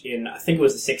watched in, I think it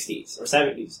was the 60s or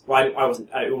 70s. Well,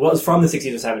 it was from the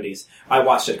 60s or 70s. I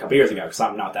watched it a couple years ago because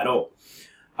I'm not that old.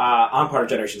 I'm part of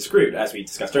Generation Screwed, as we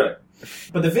discussed earlier.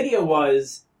 But the video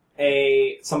was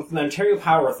an Ontario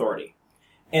Power Authority,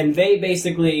 and they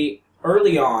basically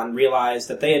early on realized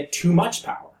that they had too much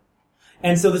power,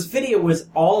 and so this video was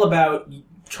all about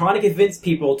trying to convince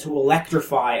people to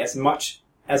electrify as much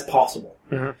as possible.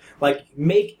 Mm-hmm. Like,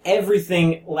 make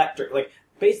everything electric. Like,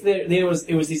 basically, it was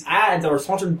these ads that were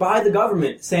sponsored by the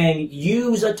government saying,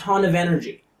 use a ton of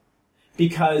energy.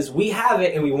 Because we have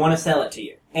it and we want to sell it to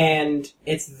you. And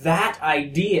it's that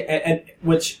idea, and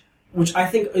which I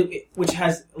think, which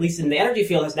has, at least in the energy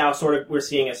field, has now sort of, we're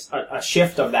seeing a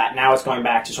shift of that. Now it's going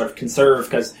back to sort of conserve,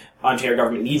 because Ontario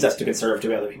government needs us to conserve to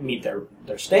be able to meet their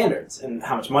standards and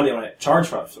how much money they want to charge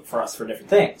for us for different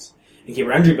things. And keep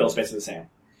our energy bills basically the same.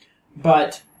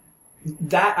 But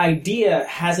that idea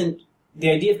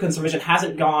the idea of conservation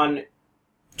hasn't gone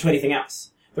to anything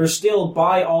else. They're still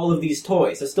buy all of these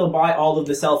toys. They still buy all of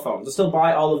the cell phones. They still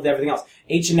buy all of everything else.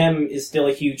 H&M is still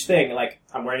a huge thing. Like,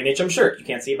 I'm wearing an H&M shirt. You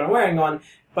can't see it, but I'm wearing one.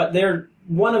 But they're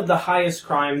one of the highest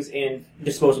crimes in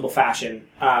disposable fashion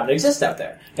that exists out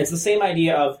there. It's the same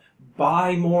idea of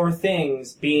buy more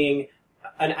things being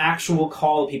an actual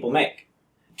call people make.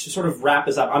 To sort of wrap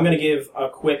this up, I'm going to give a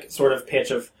quick sort of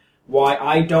pitch of why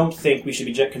I don't think we should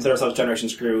be consider ourselves Generation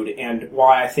Screwed, and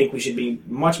why I think we should be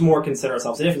much more consider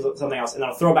ourselves something else, and then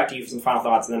I'll throw it back to you for some final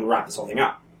thoughts, and then we'll wrap this whole thing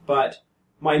up. But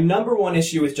my number one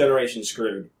issue with Generation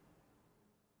Screwed,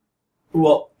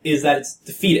 well, is that it's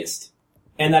defeatist.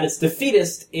 And that it's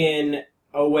defeatist in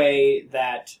a way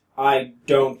that I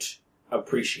don't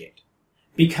appreciate.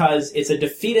 Because it's a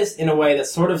defeatist in a way that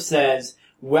sort of says,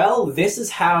 well, this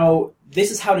is how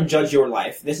to judge your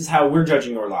life. This is how we're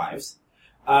judging your lives.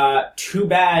 Too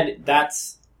bad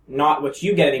that's not what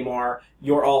you get anymore.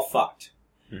 You're all fucked.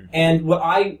 And what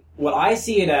I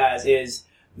see it as is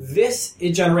this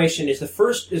generation is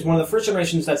one of the first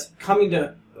generations that's coming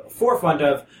to the forefront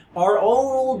of our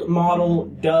old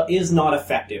model is not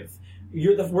effective.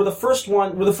 We're the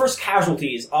first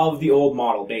casualties of the old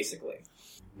model, basically.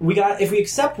 If we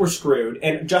accept we're screwed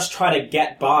and just try to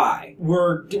get by,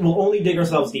 we'll only dig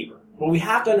ourselves deeper. What we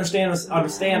have to understand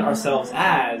ourselves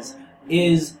as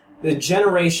is the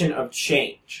generation of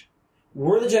change.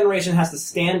 We're the generation that has to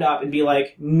stand up and be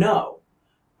like, no,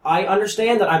 I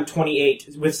understand that I'm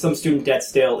 28 with some student debt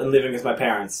still and living with my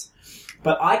parents,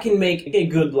 but I can make a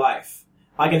good life.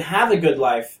 I can have a good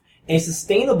life, a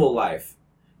sustainable life,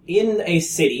 in a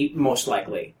city, most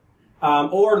likely,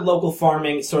 or local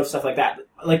farming, sort of stuff like that.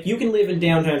 Like, you can live in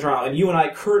downtown Toronto, and you and I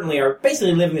currently are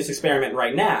basically living this experiment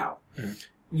right now. Mm-hmm.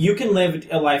 You can live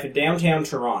a life in downtown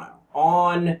Toronto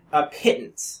on a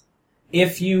pittance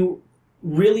if you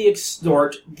really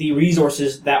extort the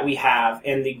resources that we have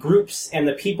and the groups and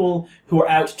the people who are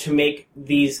out to make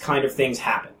these kind of things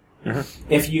happen.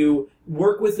 Mm-hmm. If you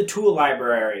work with the tool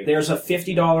library, there's a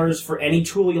 $50 for any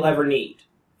tool you'll ever need.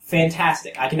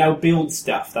 Fantastic. I can now build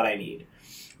stuff that I need.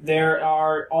 There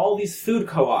are all these food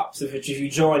co-ops, which if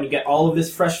you join, you get all of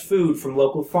this fresh food from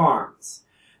local farms.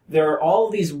 there are all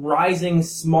these rising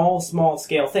small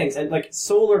scale things, and like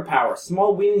solar power,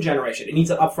 small wind generation. It needs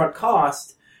an upfront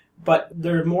cost, but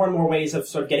there are more and more ways of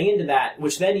sort of getting into that,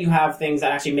 which then you have things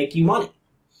that actually make you money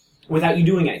without you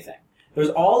doing anything. There's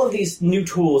all of these new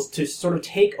tools to sort of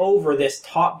take over this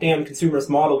top-down consumerist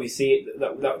model we see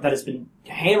that has been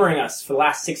hammering us for the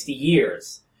last 60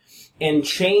 years and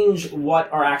change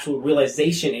what our actual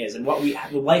realization is and what the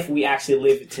life we actually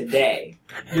live today.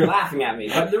 You're laughing at me,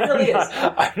 but there really is.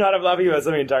 I'm not. I'm laughing about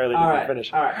something entirely different.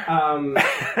 Finish. All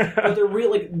right. But they're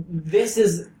really... This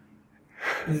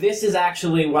is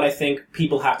actually what I think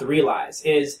people have to realize,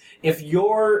 is if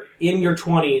you're in your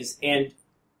 20s and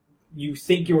you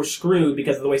think you're screwed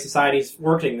because of the way society's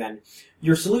working, then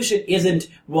your solution isn't,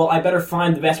 well, I better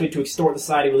find the best way to extort the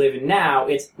society we live in now.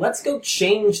 It's, let's go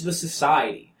change the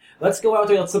society. Let's go out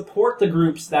there, let's support the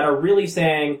groups that are really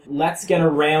saying, let's get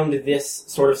around this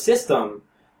sort of system.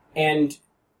 And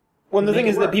well, the thing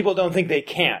is that people don't think they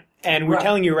can. And we're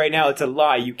telling you right now, it's a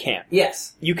lie, you can't.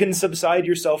 Yes. You can subside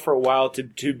yourself for a while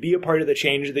to be a part of the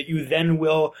change that you then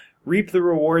will reap the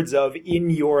rewards of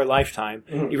in your lifetime.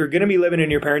 Mm-hmm. If you're going to be living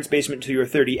in your parents' basement until you're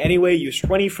 30 anyway, use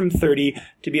 20 from 30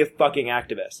 to be a fucking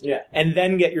activist. Yeah. And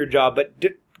then get your job. But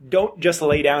don't just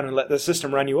lay down and let the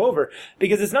system run you over.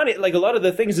 Because it's not, like, a lot of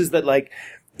the things is that, like,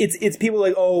 it's people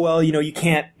like, oh, well, you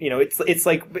can't, it's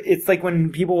like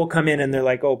when people will come in and they're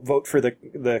like, oh, vote for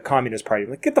the Communist Party.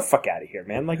 I'm like, get the fuck out of here,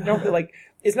 man. Like, don't, like,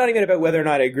 it's not even about whether or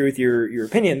not I agree with your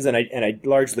opinions, and I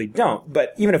largely don't.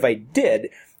 But even if I did,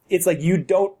 it's like you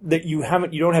don't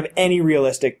have any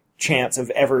realistic chance of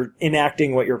ever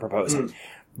enacting what you're proposing. Mm.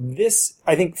 This,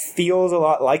 I think, feels a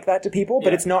lot like that to people,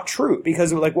 but it's not true,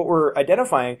 because like what we're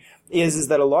identifying is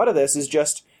that a lot of this is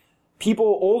just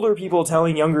older people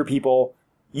telling younger people,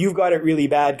 you've got it really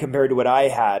bad compared to what I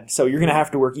had, so you're going to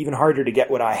have to work even harder to get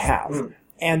what I have. Mm.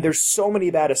 And there's so many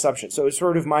bad assumptions. So it's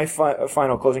sort of my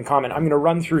final closing comment. I'm going to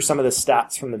run through some of the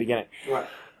stats from the beginning. Right.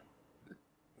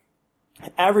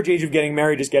 Average age of getting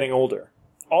married is getting older.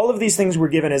 All of these things were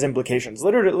given as implications.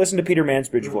 Literally, listen to Peter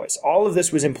Mansbridge's voice. All of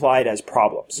this was implied as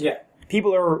problems. Yeah.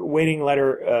 People are waiting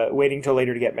till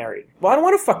later to get married. Well, I don't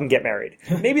want to fucking get married.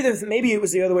 Maybe it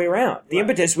was the other way around. The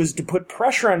impetus was to put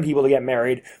pressure on people to get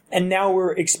married, and now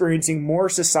we're experiencing more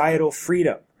societal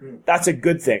freedom. That's a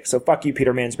good thing. So fuck you,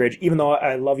 Peter Mansbridge. Even though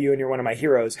I love you and you're one of my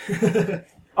heroes,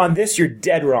 on this you're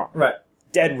dead wrong. Right.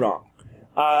 Dead wrong.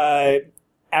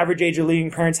 Average age of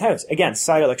leaving parents' house. Again,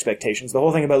 societal expectations. The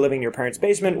whole thing about living in your parents'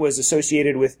 basement was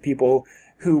associated with people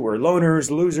who were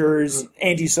loners, losers,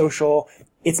 antisocial.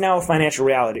 It's now a financial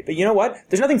reality. But you know what?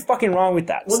 There's nothing fucking wrong with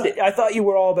that. Well, I thought you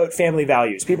were all about family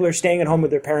values. People are staying at home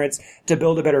with their parents to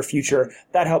build a better future.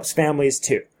 That helps families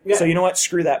too. Yeah. So you know what?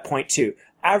 Screw that point too.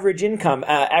 Average income,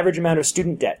 average amount of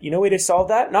student debt. You know a way to solve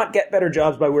that? Not get better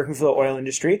jobs by working for the oil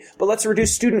industry, but let's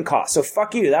reduce student costs. So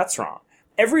fuck you. That's wrong.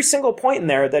 Every single point in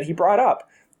there that he brought up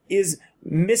is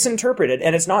misinterpreted,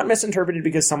 and it's not misinterpreted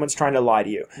because someone's trying to lie to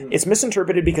you. It's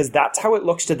misinterpreted because that's how it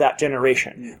looks to that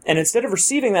generation. And instead of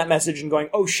receiving that message and going,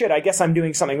 oh shit, I guess I'm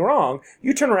doing something wrong,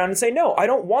 you turn around and say, no, I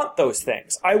don't want those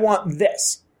things. I want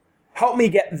this. Help me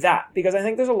get that. Because I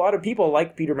think there's a lot of people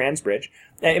like Peter Mansbridge.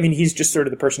 I mean, he's just sort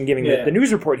of the person giving the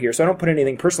news report here, so I don't put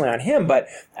anything personally on him, but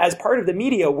as part of the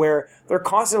media where they're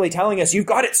constantly telling us, you've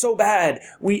got it so bad,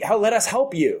 let us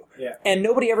help you. Yeah. And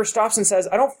nobody ever stops and says,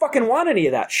 I don't fucking want any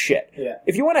of that shit. Yeah.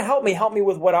 If you want to help me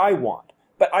with what I want.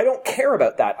 But I don't care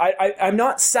about that. I'm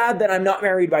not sad that I'm not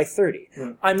married by 30.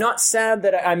 I'm not sad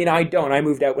that, I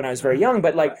moved out when I was very young,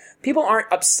 but like, people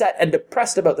aren't upset and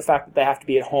depressed about the fact that they have to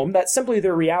be at home. That's simply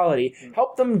their reality.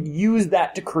 Help them use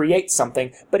that to create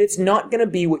something, but it's not going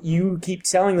to be what you keep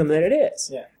telling them that it is.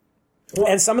 Yeah. Well,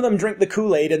 and some of them drink the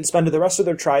Kool-Aid and spend the rest of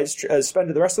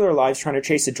their lives trying to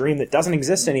chase a dream that doesn't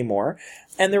exist anymore.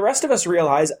 And the rest of us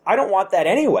realize, I don't want that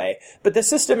anyway, but the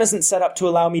system isn't set up to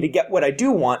allow me to get what I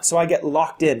do want, so I get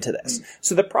locked into this.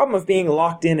 So the problem of being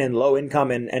locked in low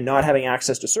income and not having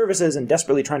access to services and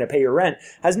desperately trying to pay your rent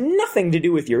has nothing to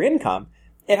do with your income.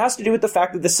 It has to do with the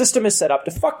fact that the system is set up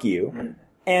to fuck you.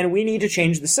 And we need to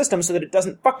change the system so that it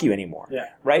doesn't fuck you anymore. Yeah.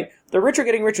 Right? The rich are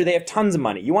getting richer. They have tons of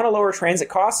money. You want to lower transit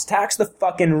costs? Tax the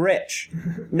fucking rich.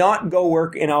 Not go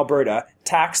work in Alberta.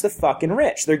 Tax the fucking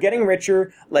rich. They're getting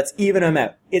richer. Let's even them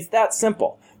out. It's that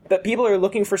simple. But people are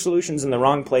looking for solutions in the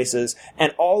wrong places,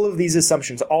 and all of these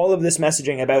assumptions, all of this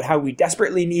messaging about how we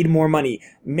desperately need more money,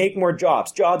 make more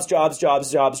jobs.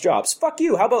 Fuck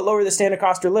you. How about lower the standard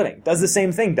cost of living? Does the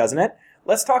same thing, doesn't it?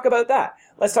 Let's talk about that.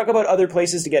 Let's talk about other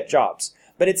places to get jobs.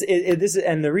 But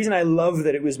and the reason I love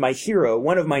that it was my hero,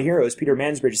 one of my heroes, Peter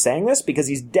Mansbridge, saying this, because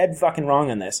he's dead fucking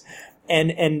wrong on this.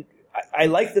 And I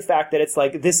like the fact that it's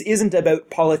like, this isn't about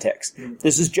politics.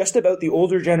 This is just about the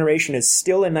older generation is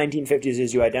still in 1950s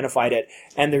as you identified it,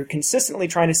 and they're consistently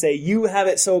trying to say, you have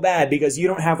it so bad because you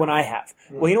don't have what I have.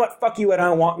 Well, you know what? Fuck you, I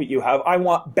don't want what you have. I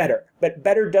want better. But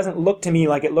better doesn't look to me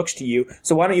like it looks to you,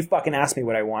 so why don't you fucking ask me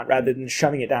what I want rather than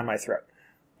shoving it down my throat?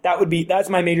 That's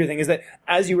my major thing, is that,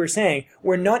 as you were saying,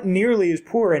 we're not nearly as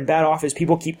poor and bad off as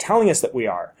people keep telling us that we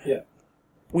are. Yeah.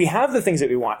 We have the things that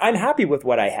we want. I'm happy with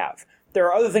what I have. There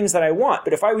are other things that I want,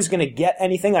 but if I was going to get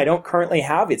anything I don't currently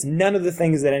have, it's none of the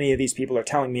things that any of these people are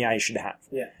telling me I should have.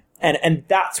 Yeah. And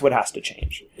that's what has to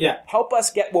change. Yeah. Help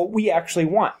us get what we actually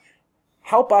want.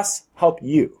 Help us help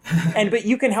you. But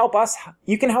you can help us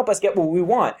get what we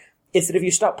want. It's that if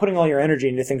you stop putting all your energy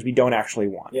into things we don't actually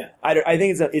want. Yeah. I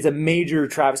think it's a major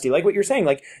travesty. Like what you're saying,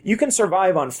 like, you can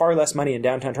survive on far less money in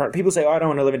downtown Toronto. People say, oh, I don't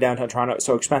want to live in downtown Toronto, it's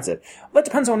so expensive. Well, it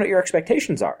depends on what your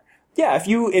expectations are. Yeah, if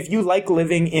you like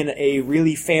living in a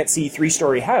really fancy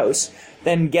 3-story house,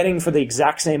 then getting for the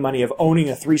exact same money of owning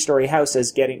a 3-story house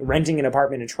as renting an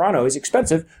apartment in Toronto is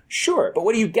expensive, sure. But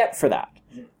what do you get for that?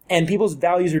 And people's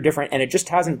values are different, and it just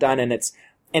hasn't done, and it's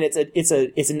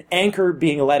an anchor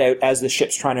being let out as the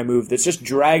ship's trying to move that's just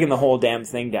dragging the whole damn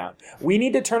thing down. We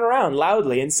need to turn around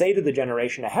loudly and say to the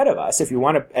generation ahead of us, if you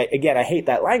want to, again, I hate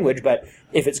that language, but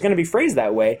if it's going to be phrased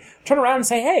that way, turn around and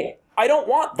say, hey, I don't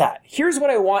want that. Here's what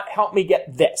I want. Help me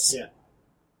get this. Yeah.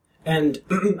 And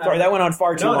sorry, that went on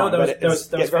far too long, but I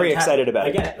get very excited about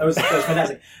it. I get it. That was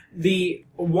fantastic. The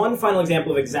one final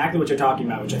example of exactly what you're talking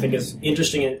about, which I think is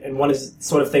interesting, and one is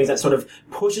sort of things that sort of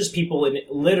pushes people in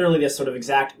literally this sort of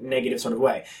exact negative sort of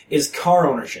way, is car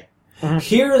ownership. Mm-hmm.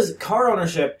 Here is car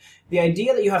ownership. The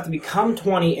idea that you have to become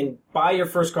 20 and buy your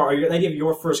first car, or the idea of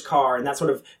your first car, and that sort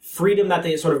of freedom that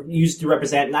they sort of used to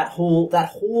represent, and that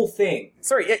whole thing.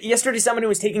 Sorry, yesterday someone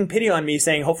was taking pity on me,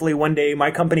 saying, hopefully one day my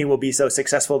company will be so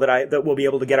successful that we'll be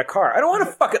able to get a car. I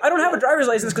don't have a driver's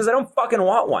license because I don't fucking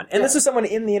want one. And this is someone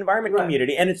in the environment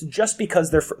community, and it's just because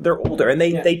they're older, and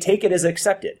they take it as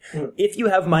accepted. Mm. If you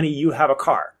have money, you have a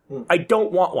car. Mm. I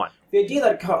don't want one. The idea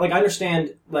that, like, I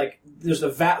understand, like, there's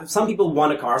some people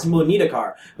want a car, some people need a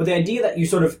car, but the idea that you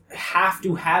sort of have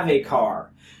to have a car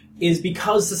is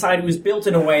because society was built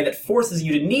in a way that forces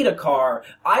you to need a car.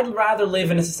 I'd rather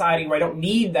live in a society where I don't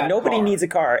need that Nobody car. needs a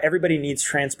car. Everybody needs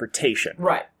transportation.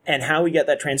 Right. And how we get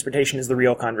that transportation is the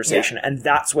real conversation. Yeah. And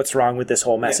that's what's wrong with this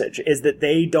whole message, is that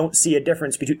they don't see a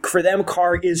difference between, for them,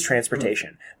 car is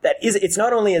transportation. Mm. It's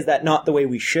not only is that not the way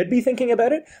we should be thinking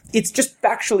about it, it's just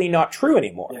factually not true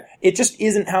anymore. Yeah. It just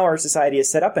isn't how our society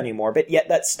is set up anymore, but yet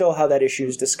that's still how that issue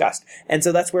is discussed. And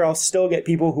so that's where I'll still get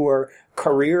people who are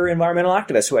career environmental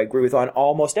activists, who I agree with on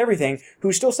almost everything,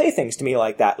 who still say things to me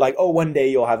like that, like, oh, one day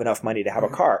you'll have enough money to have a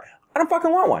car. I don't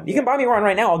fucking want one. You can buy me one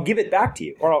right now. I'll give it back to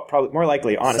you. Or I'll probably, more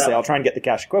likely, honestly, I'll try and get the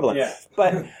cash equivalent. Yeah.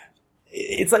 But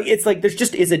it's like there's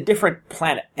just is a different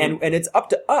planet. And it's up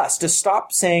to us to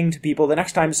stop saying to people the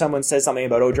next time someone says something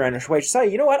about Ojran or say,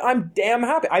 you know what? I'm damn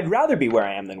happy. I'd rather be where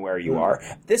I am than where you are.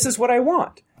 This is what I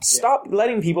want. Stop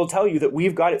letting people tell you that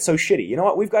we've got it so shitty. You know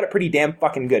what? We've got it pretty damn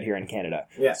fucking good here in Canada.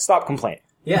 Yeah. Stop complaining.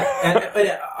 Yeah.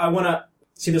 And I want to...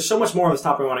 See, there's so much more of this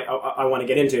topic I want to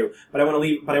get into, but I want to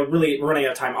leave, but we're running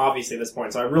out of time, obviously, at this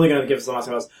point, so I'm really going to give some last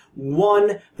comments.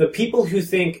 One, the people who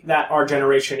think that our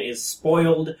generation is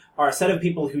spoiled are a set of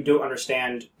people who don't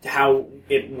understand how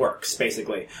it works,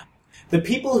 basically. The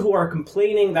people who are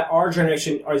complaining that our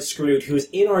generation are screwed, who's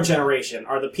in our generation,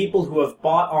 are the people who have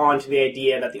bought on to the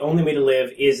idea that the only way to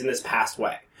live is in this past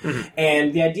way. Mm-hmm.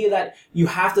 And the idea that you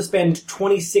have to spend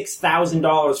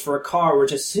 $26,000 for a car,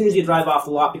 which as soon as you drive off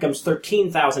the lot becomes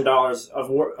 $13,000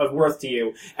 of worth to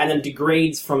you, and then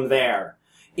degrades from there,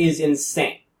 is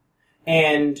insane.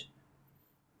 And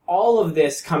all of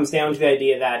this comes down to the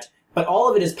idea that, but all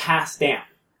of it is passed down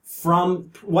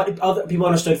from what other people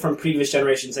understood from previous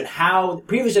generations and how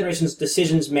previous generations'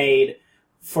 decisions made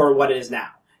for what it is now.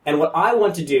 And what I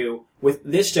want to do with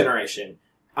this generation,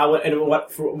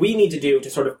 what we need to do to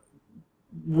sort of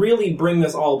really bring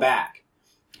this all back,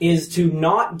 is to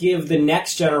not give the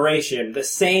next generation the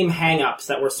same hang-ups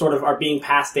that are being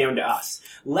passed down to us.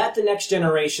 Let the next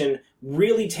generation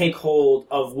really take hold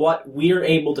of what we're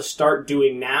able to start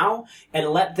doing now, and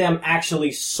let them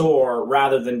actually soar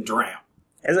rather than drown.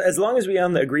 As long as we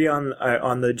agree on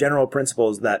the general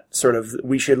principles that sort of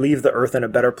we should leave the earth in a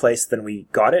better place than we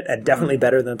got it, and definitely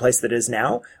better than the place that is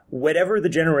now, whatever the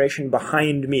generation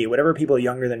behind me, whatever people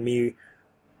younger than me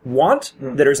want,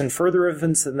 that is in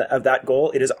furtherance of that goal,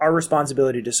 it is our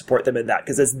responsibility to support them in that,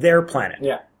 because it's their planet.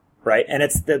 Yeah. Right? And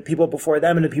it's the people before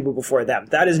them and the people before them.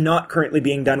 That is not currently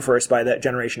being done for us by that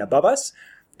generation above us.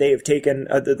 They have taken,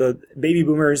 the baby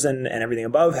boomers and everything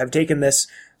above have taken this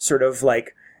sort of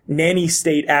like nanny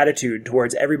state attitude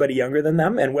towards everybody younger than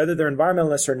them, and whether they're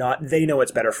environmentalists or not, they know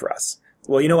it's better for us.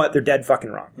 Well, you know what? They're dead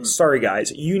fucking wrong. Sorry,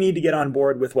 guys. You need to get on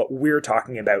board with what we're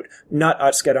talking about, not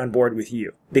us get on board with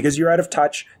you. Because you're out of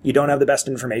touch, you don't have the best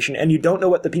information, and you don't know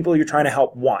what the people you're trying to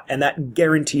help want, and that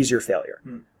guarantees your failure.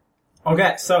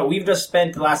 Okay, so we've just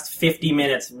spent the last 50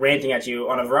 minutes ranting at you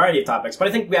on a variety of topics, but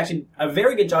I think we actually did a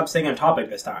very good job staying on topic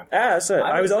this time. So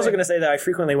I was also going to say that I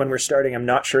frequently, when we're starting, I'm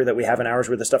not sure that we have an hour's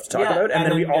worth of stuff to talk about, and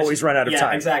then we always run out of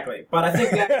time. Yeah, exactly. But I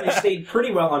think we actually stayed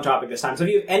pretty well on topic this time. So if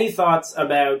you have any thoughts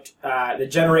about the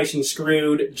Generation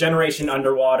Screwed, Generation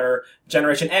Underwater,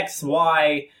 Generation X,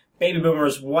 Y, Baby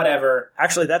Boomers, whatever.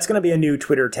 Actually, that's going to be a new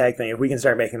Twitter tag thing if we can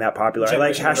start making that popular.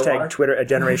 Generation I like hashtag Underwater? Twitter, a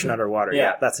Generation Underwater.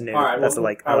 Yeah, that's new. All right, that's I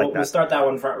like that. We'll start that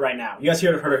one right now. You guys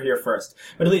heard it here first.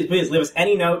 But please leave us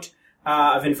any note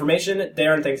of information.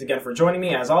 Darren, thanks again for joining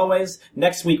me, as always.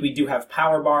 Next week, we do have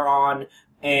Power Bar on,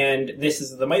 and this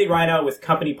is the Mighty Rhino with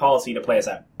Company Policy to play us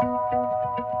out.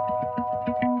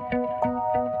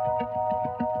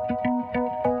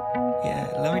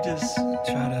 Yeah, let me just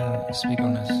try to speak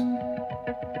on this.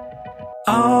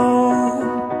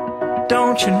 Oh,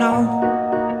 don't you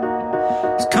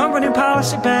know? It's company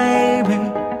policy, baby.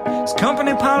 It's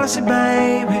company policy,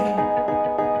 baby.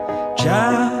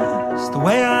 Just the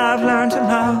way I've learned to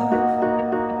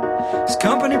love. It's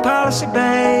company policy,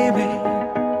 baby.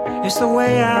 It's the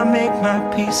way I make my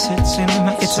peace, it's in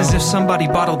my soul. It's as if somebody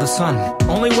bottled the sun.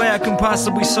 Only way I can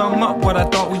possibly sum up what I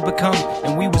thought we'd become.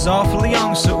 And we was awfully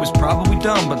young, so it was probably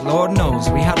dumb. But Lord knows,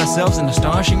 we had ourselves an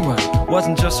astonishing run.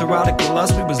 Wasn't just erotic for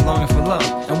lust, we was longing for love.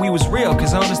 And we was real,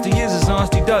 cause honesty is as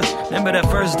honesty does. Remember that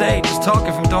first day, just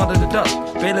talking from dawn to the dusk.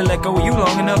 Barely let go of you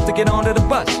long enough to get onto the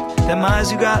bus. Them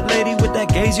eyes you got, lady, with that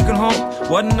gaze you can hold.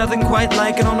 Wasn't nothing quite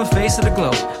like it on the face of the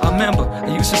globe. I remember,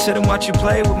 I used to sit and watch you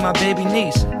play with my baby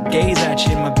niece. Gaze at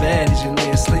you in my bed as you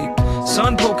lay asleep.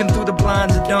 Sun poking through the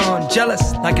blinds of dawn.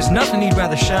 Jealous, like it's nothing he'd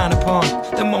rather shine upon.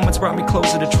 The moments brought me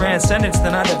closer to transcendence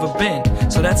than I'd ever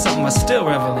been. So that's something I still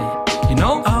revel in. You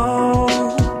know?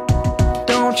 Oh,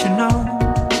 don't you know?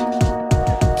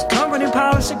 It's company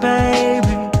policy,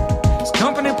 baby. It's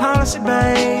company policy,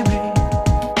 baby.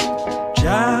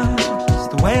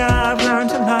 Just the way I've learned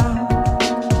to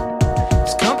love.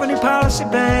 It's company policy,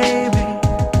 baby.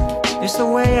 It's the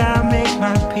way I make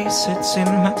my peace, it's in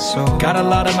my soul. Got a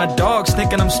lot of my dogs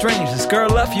thinking I'm strange. This girl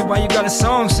left you, why you got a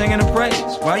song singing her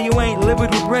praise? Why you ain't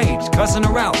livid with rage, cussing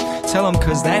her out? Tell them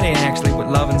cause that ain't actually what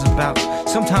loving's about.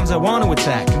 Sometimes I want to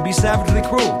attack and be savagely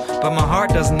cruel, but my heart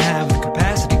doesn't have the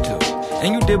capacity to.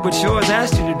 And you did what yours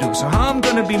asked you to do. So how I'm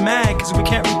gonna be mad cause we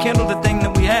can't rekindle the thing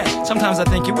that we had? Sometimes I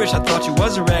think you wish I thought you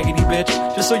was a raggedy bitch,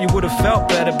 just so you would have felt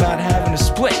bad about having to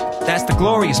split. That's the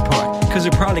glorious part, cause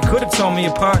it probably could have torn me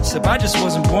apart, except I just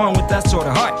wasn't born with that sort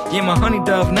of heart. Yeah, my honey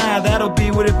dove, nah, that'll be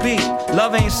what it be.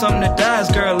 Love ain't something that dies,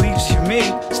 girl, leaves you me.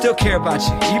 Still care about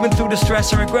you, even through the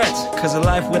stress and regrets, cause a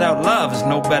life without love is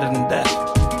no better than death.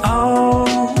 Oh,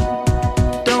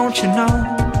 don't you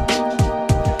know?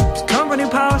 It's company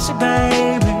policy,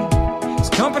 baby. It's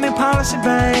company policy,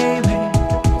 baby.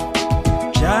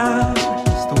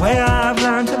 Just the way I've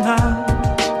learned to love.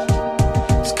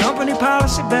 It's company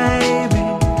policy, baby.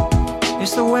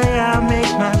 It's the way I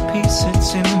make my peace,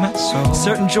 it's in my soul.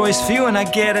 Certain joyous feeling I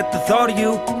get at the thought of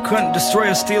you. Couldn't destroy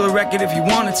or steal a record if you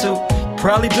wanted to.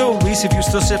 Probably do, at least if you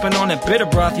still sipping on that bitter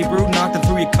broth you brewed, knocked it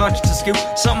through your conscience askew.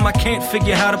 Something I can't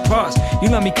figure how to pause. You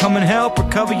let me come and help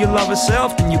recover your love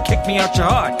itself, then you kick me out your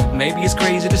heart. Maybe it's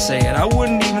crazy to say it, I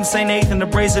wouldn't even say Nathan to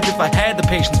brace it if I had the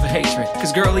patience for hatred.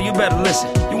 Cause girlie, you better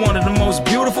listen. You're one of the most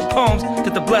beautiful poems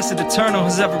that the blessed eternal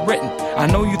has ever written. I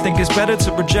know you think it's better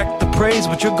to reject the praise,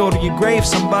 but you'll go to your grave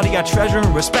somebody I treasure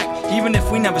and respect, even if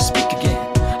we never speak again.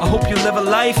 I hope you live a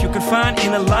life you can find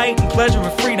inner light and pleasure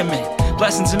and freedom in.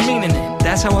 Blessings and meaning in.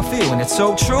 That's how I feel, and it's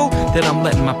so true that I'm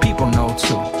letting my people know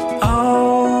too.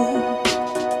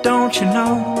 Oh, don't you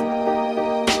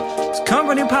know? It's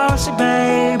company policy,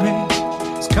 baby.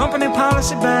 It's company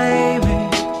policy, baby.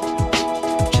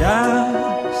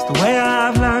 Just the way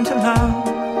I've learned to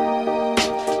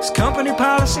love. It's company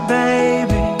policy,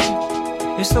 baby.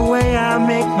 It's the way I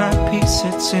make my peace,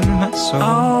 it's in my soul.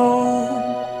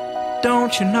 Oh,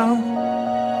 don't you know?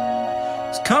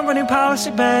 It's company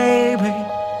policy, baby.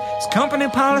 It's company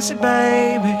policy,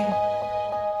 baby.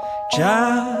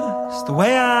 Just the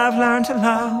way I've learned to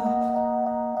love.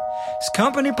 It's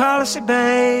company policy,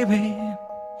 baby.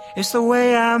 It's the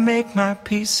way I make my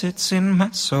peace, it's in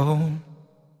my soul.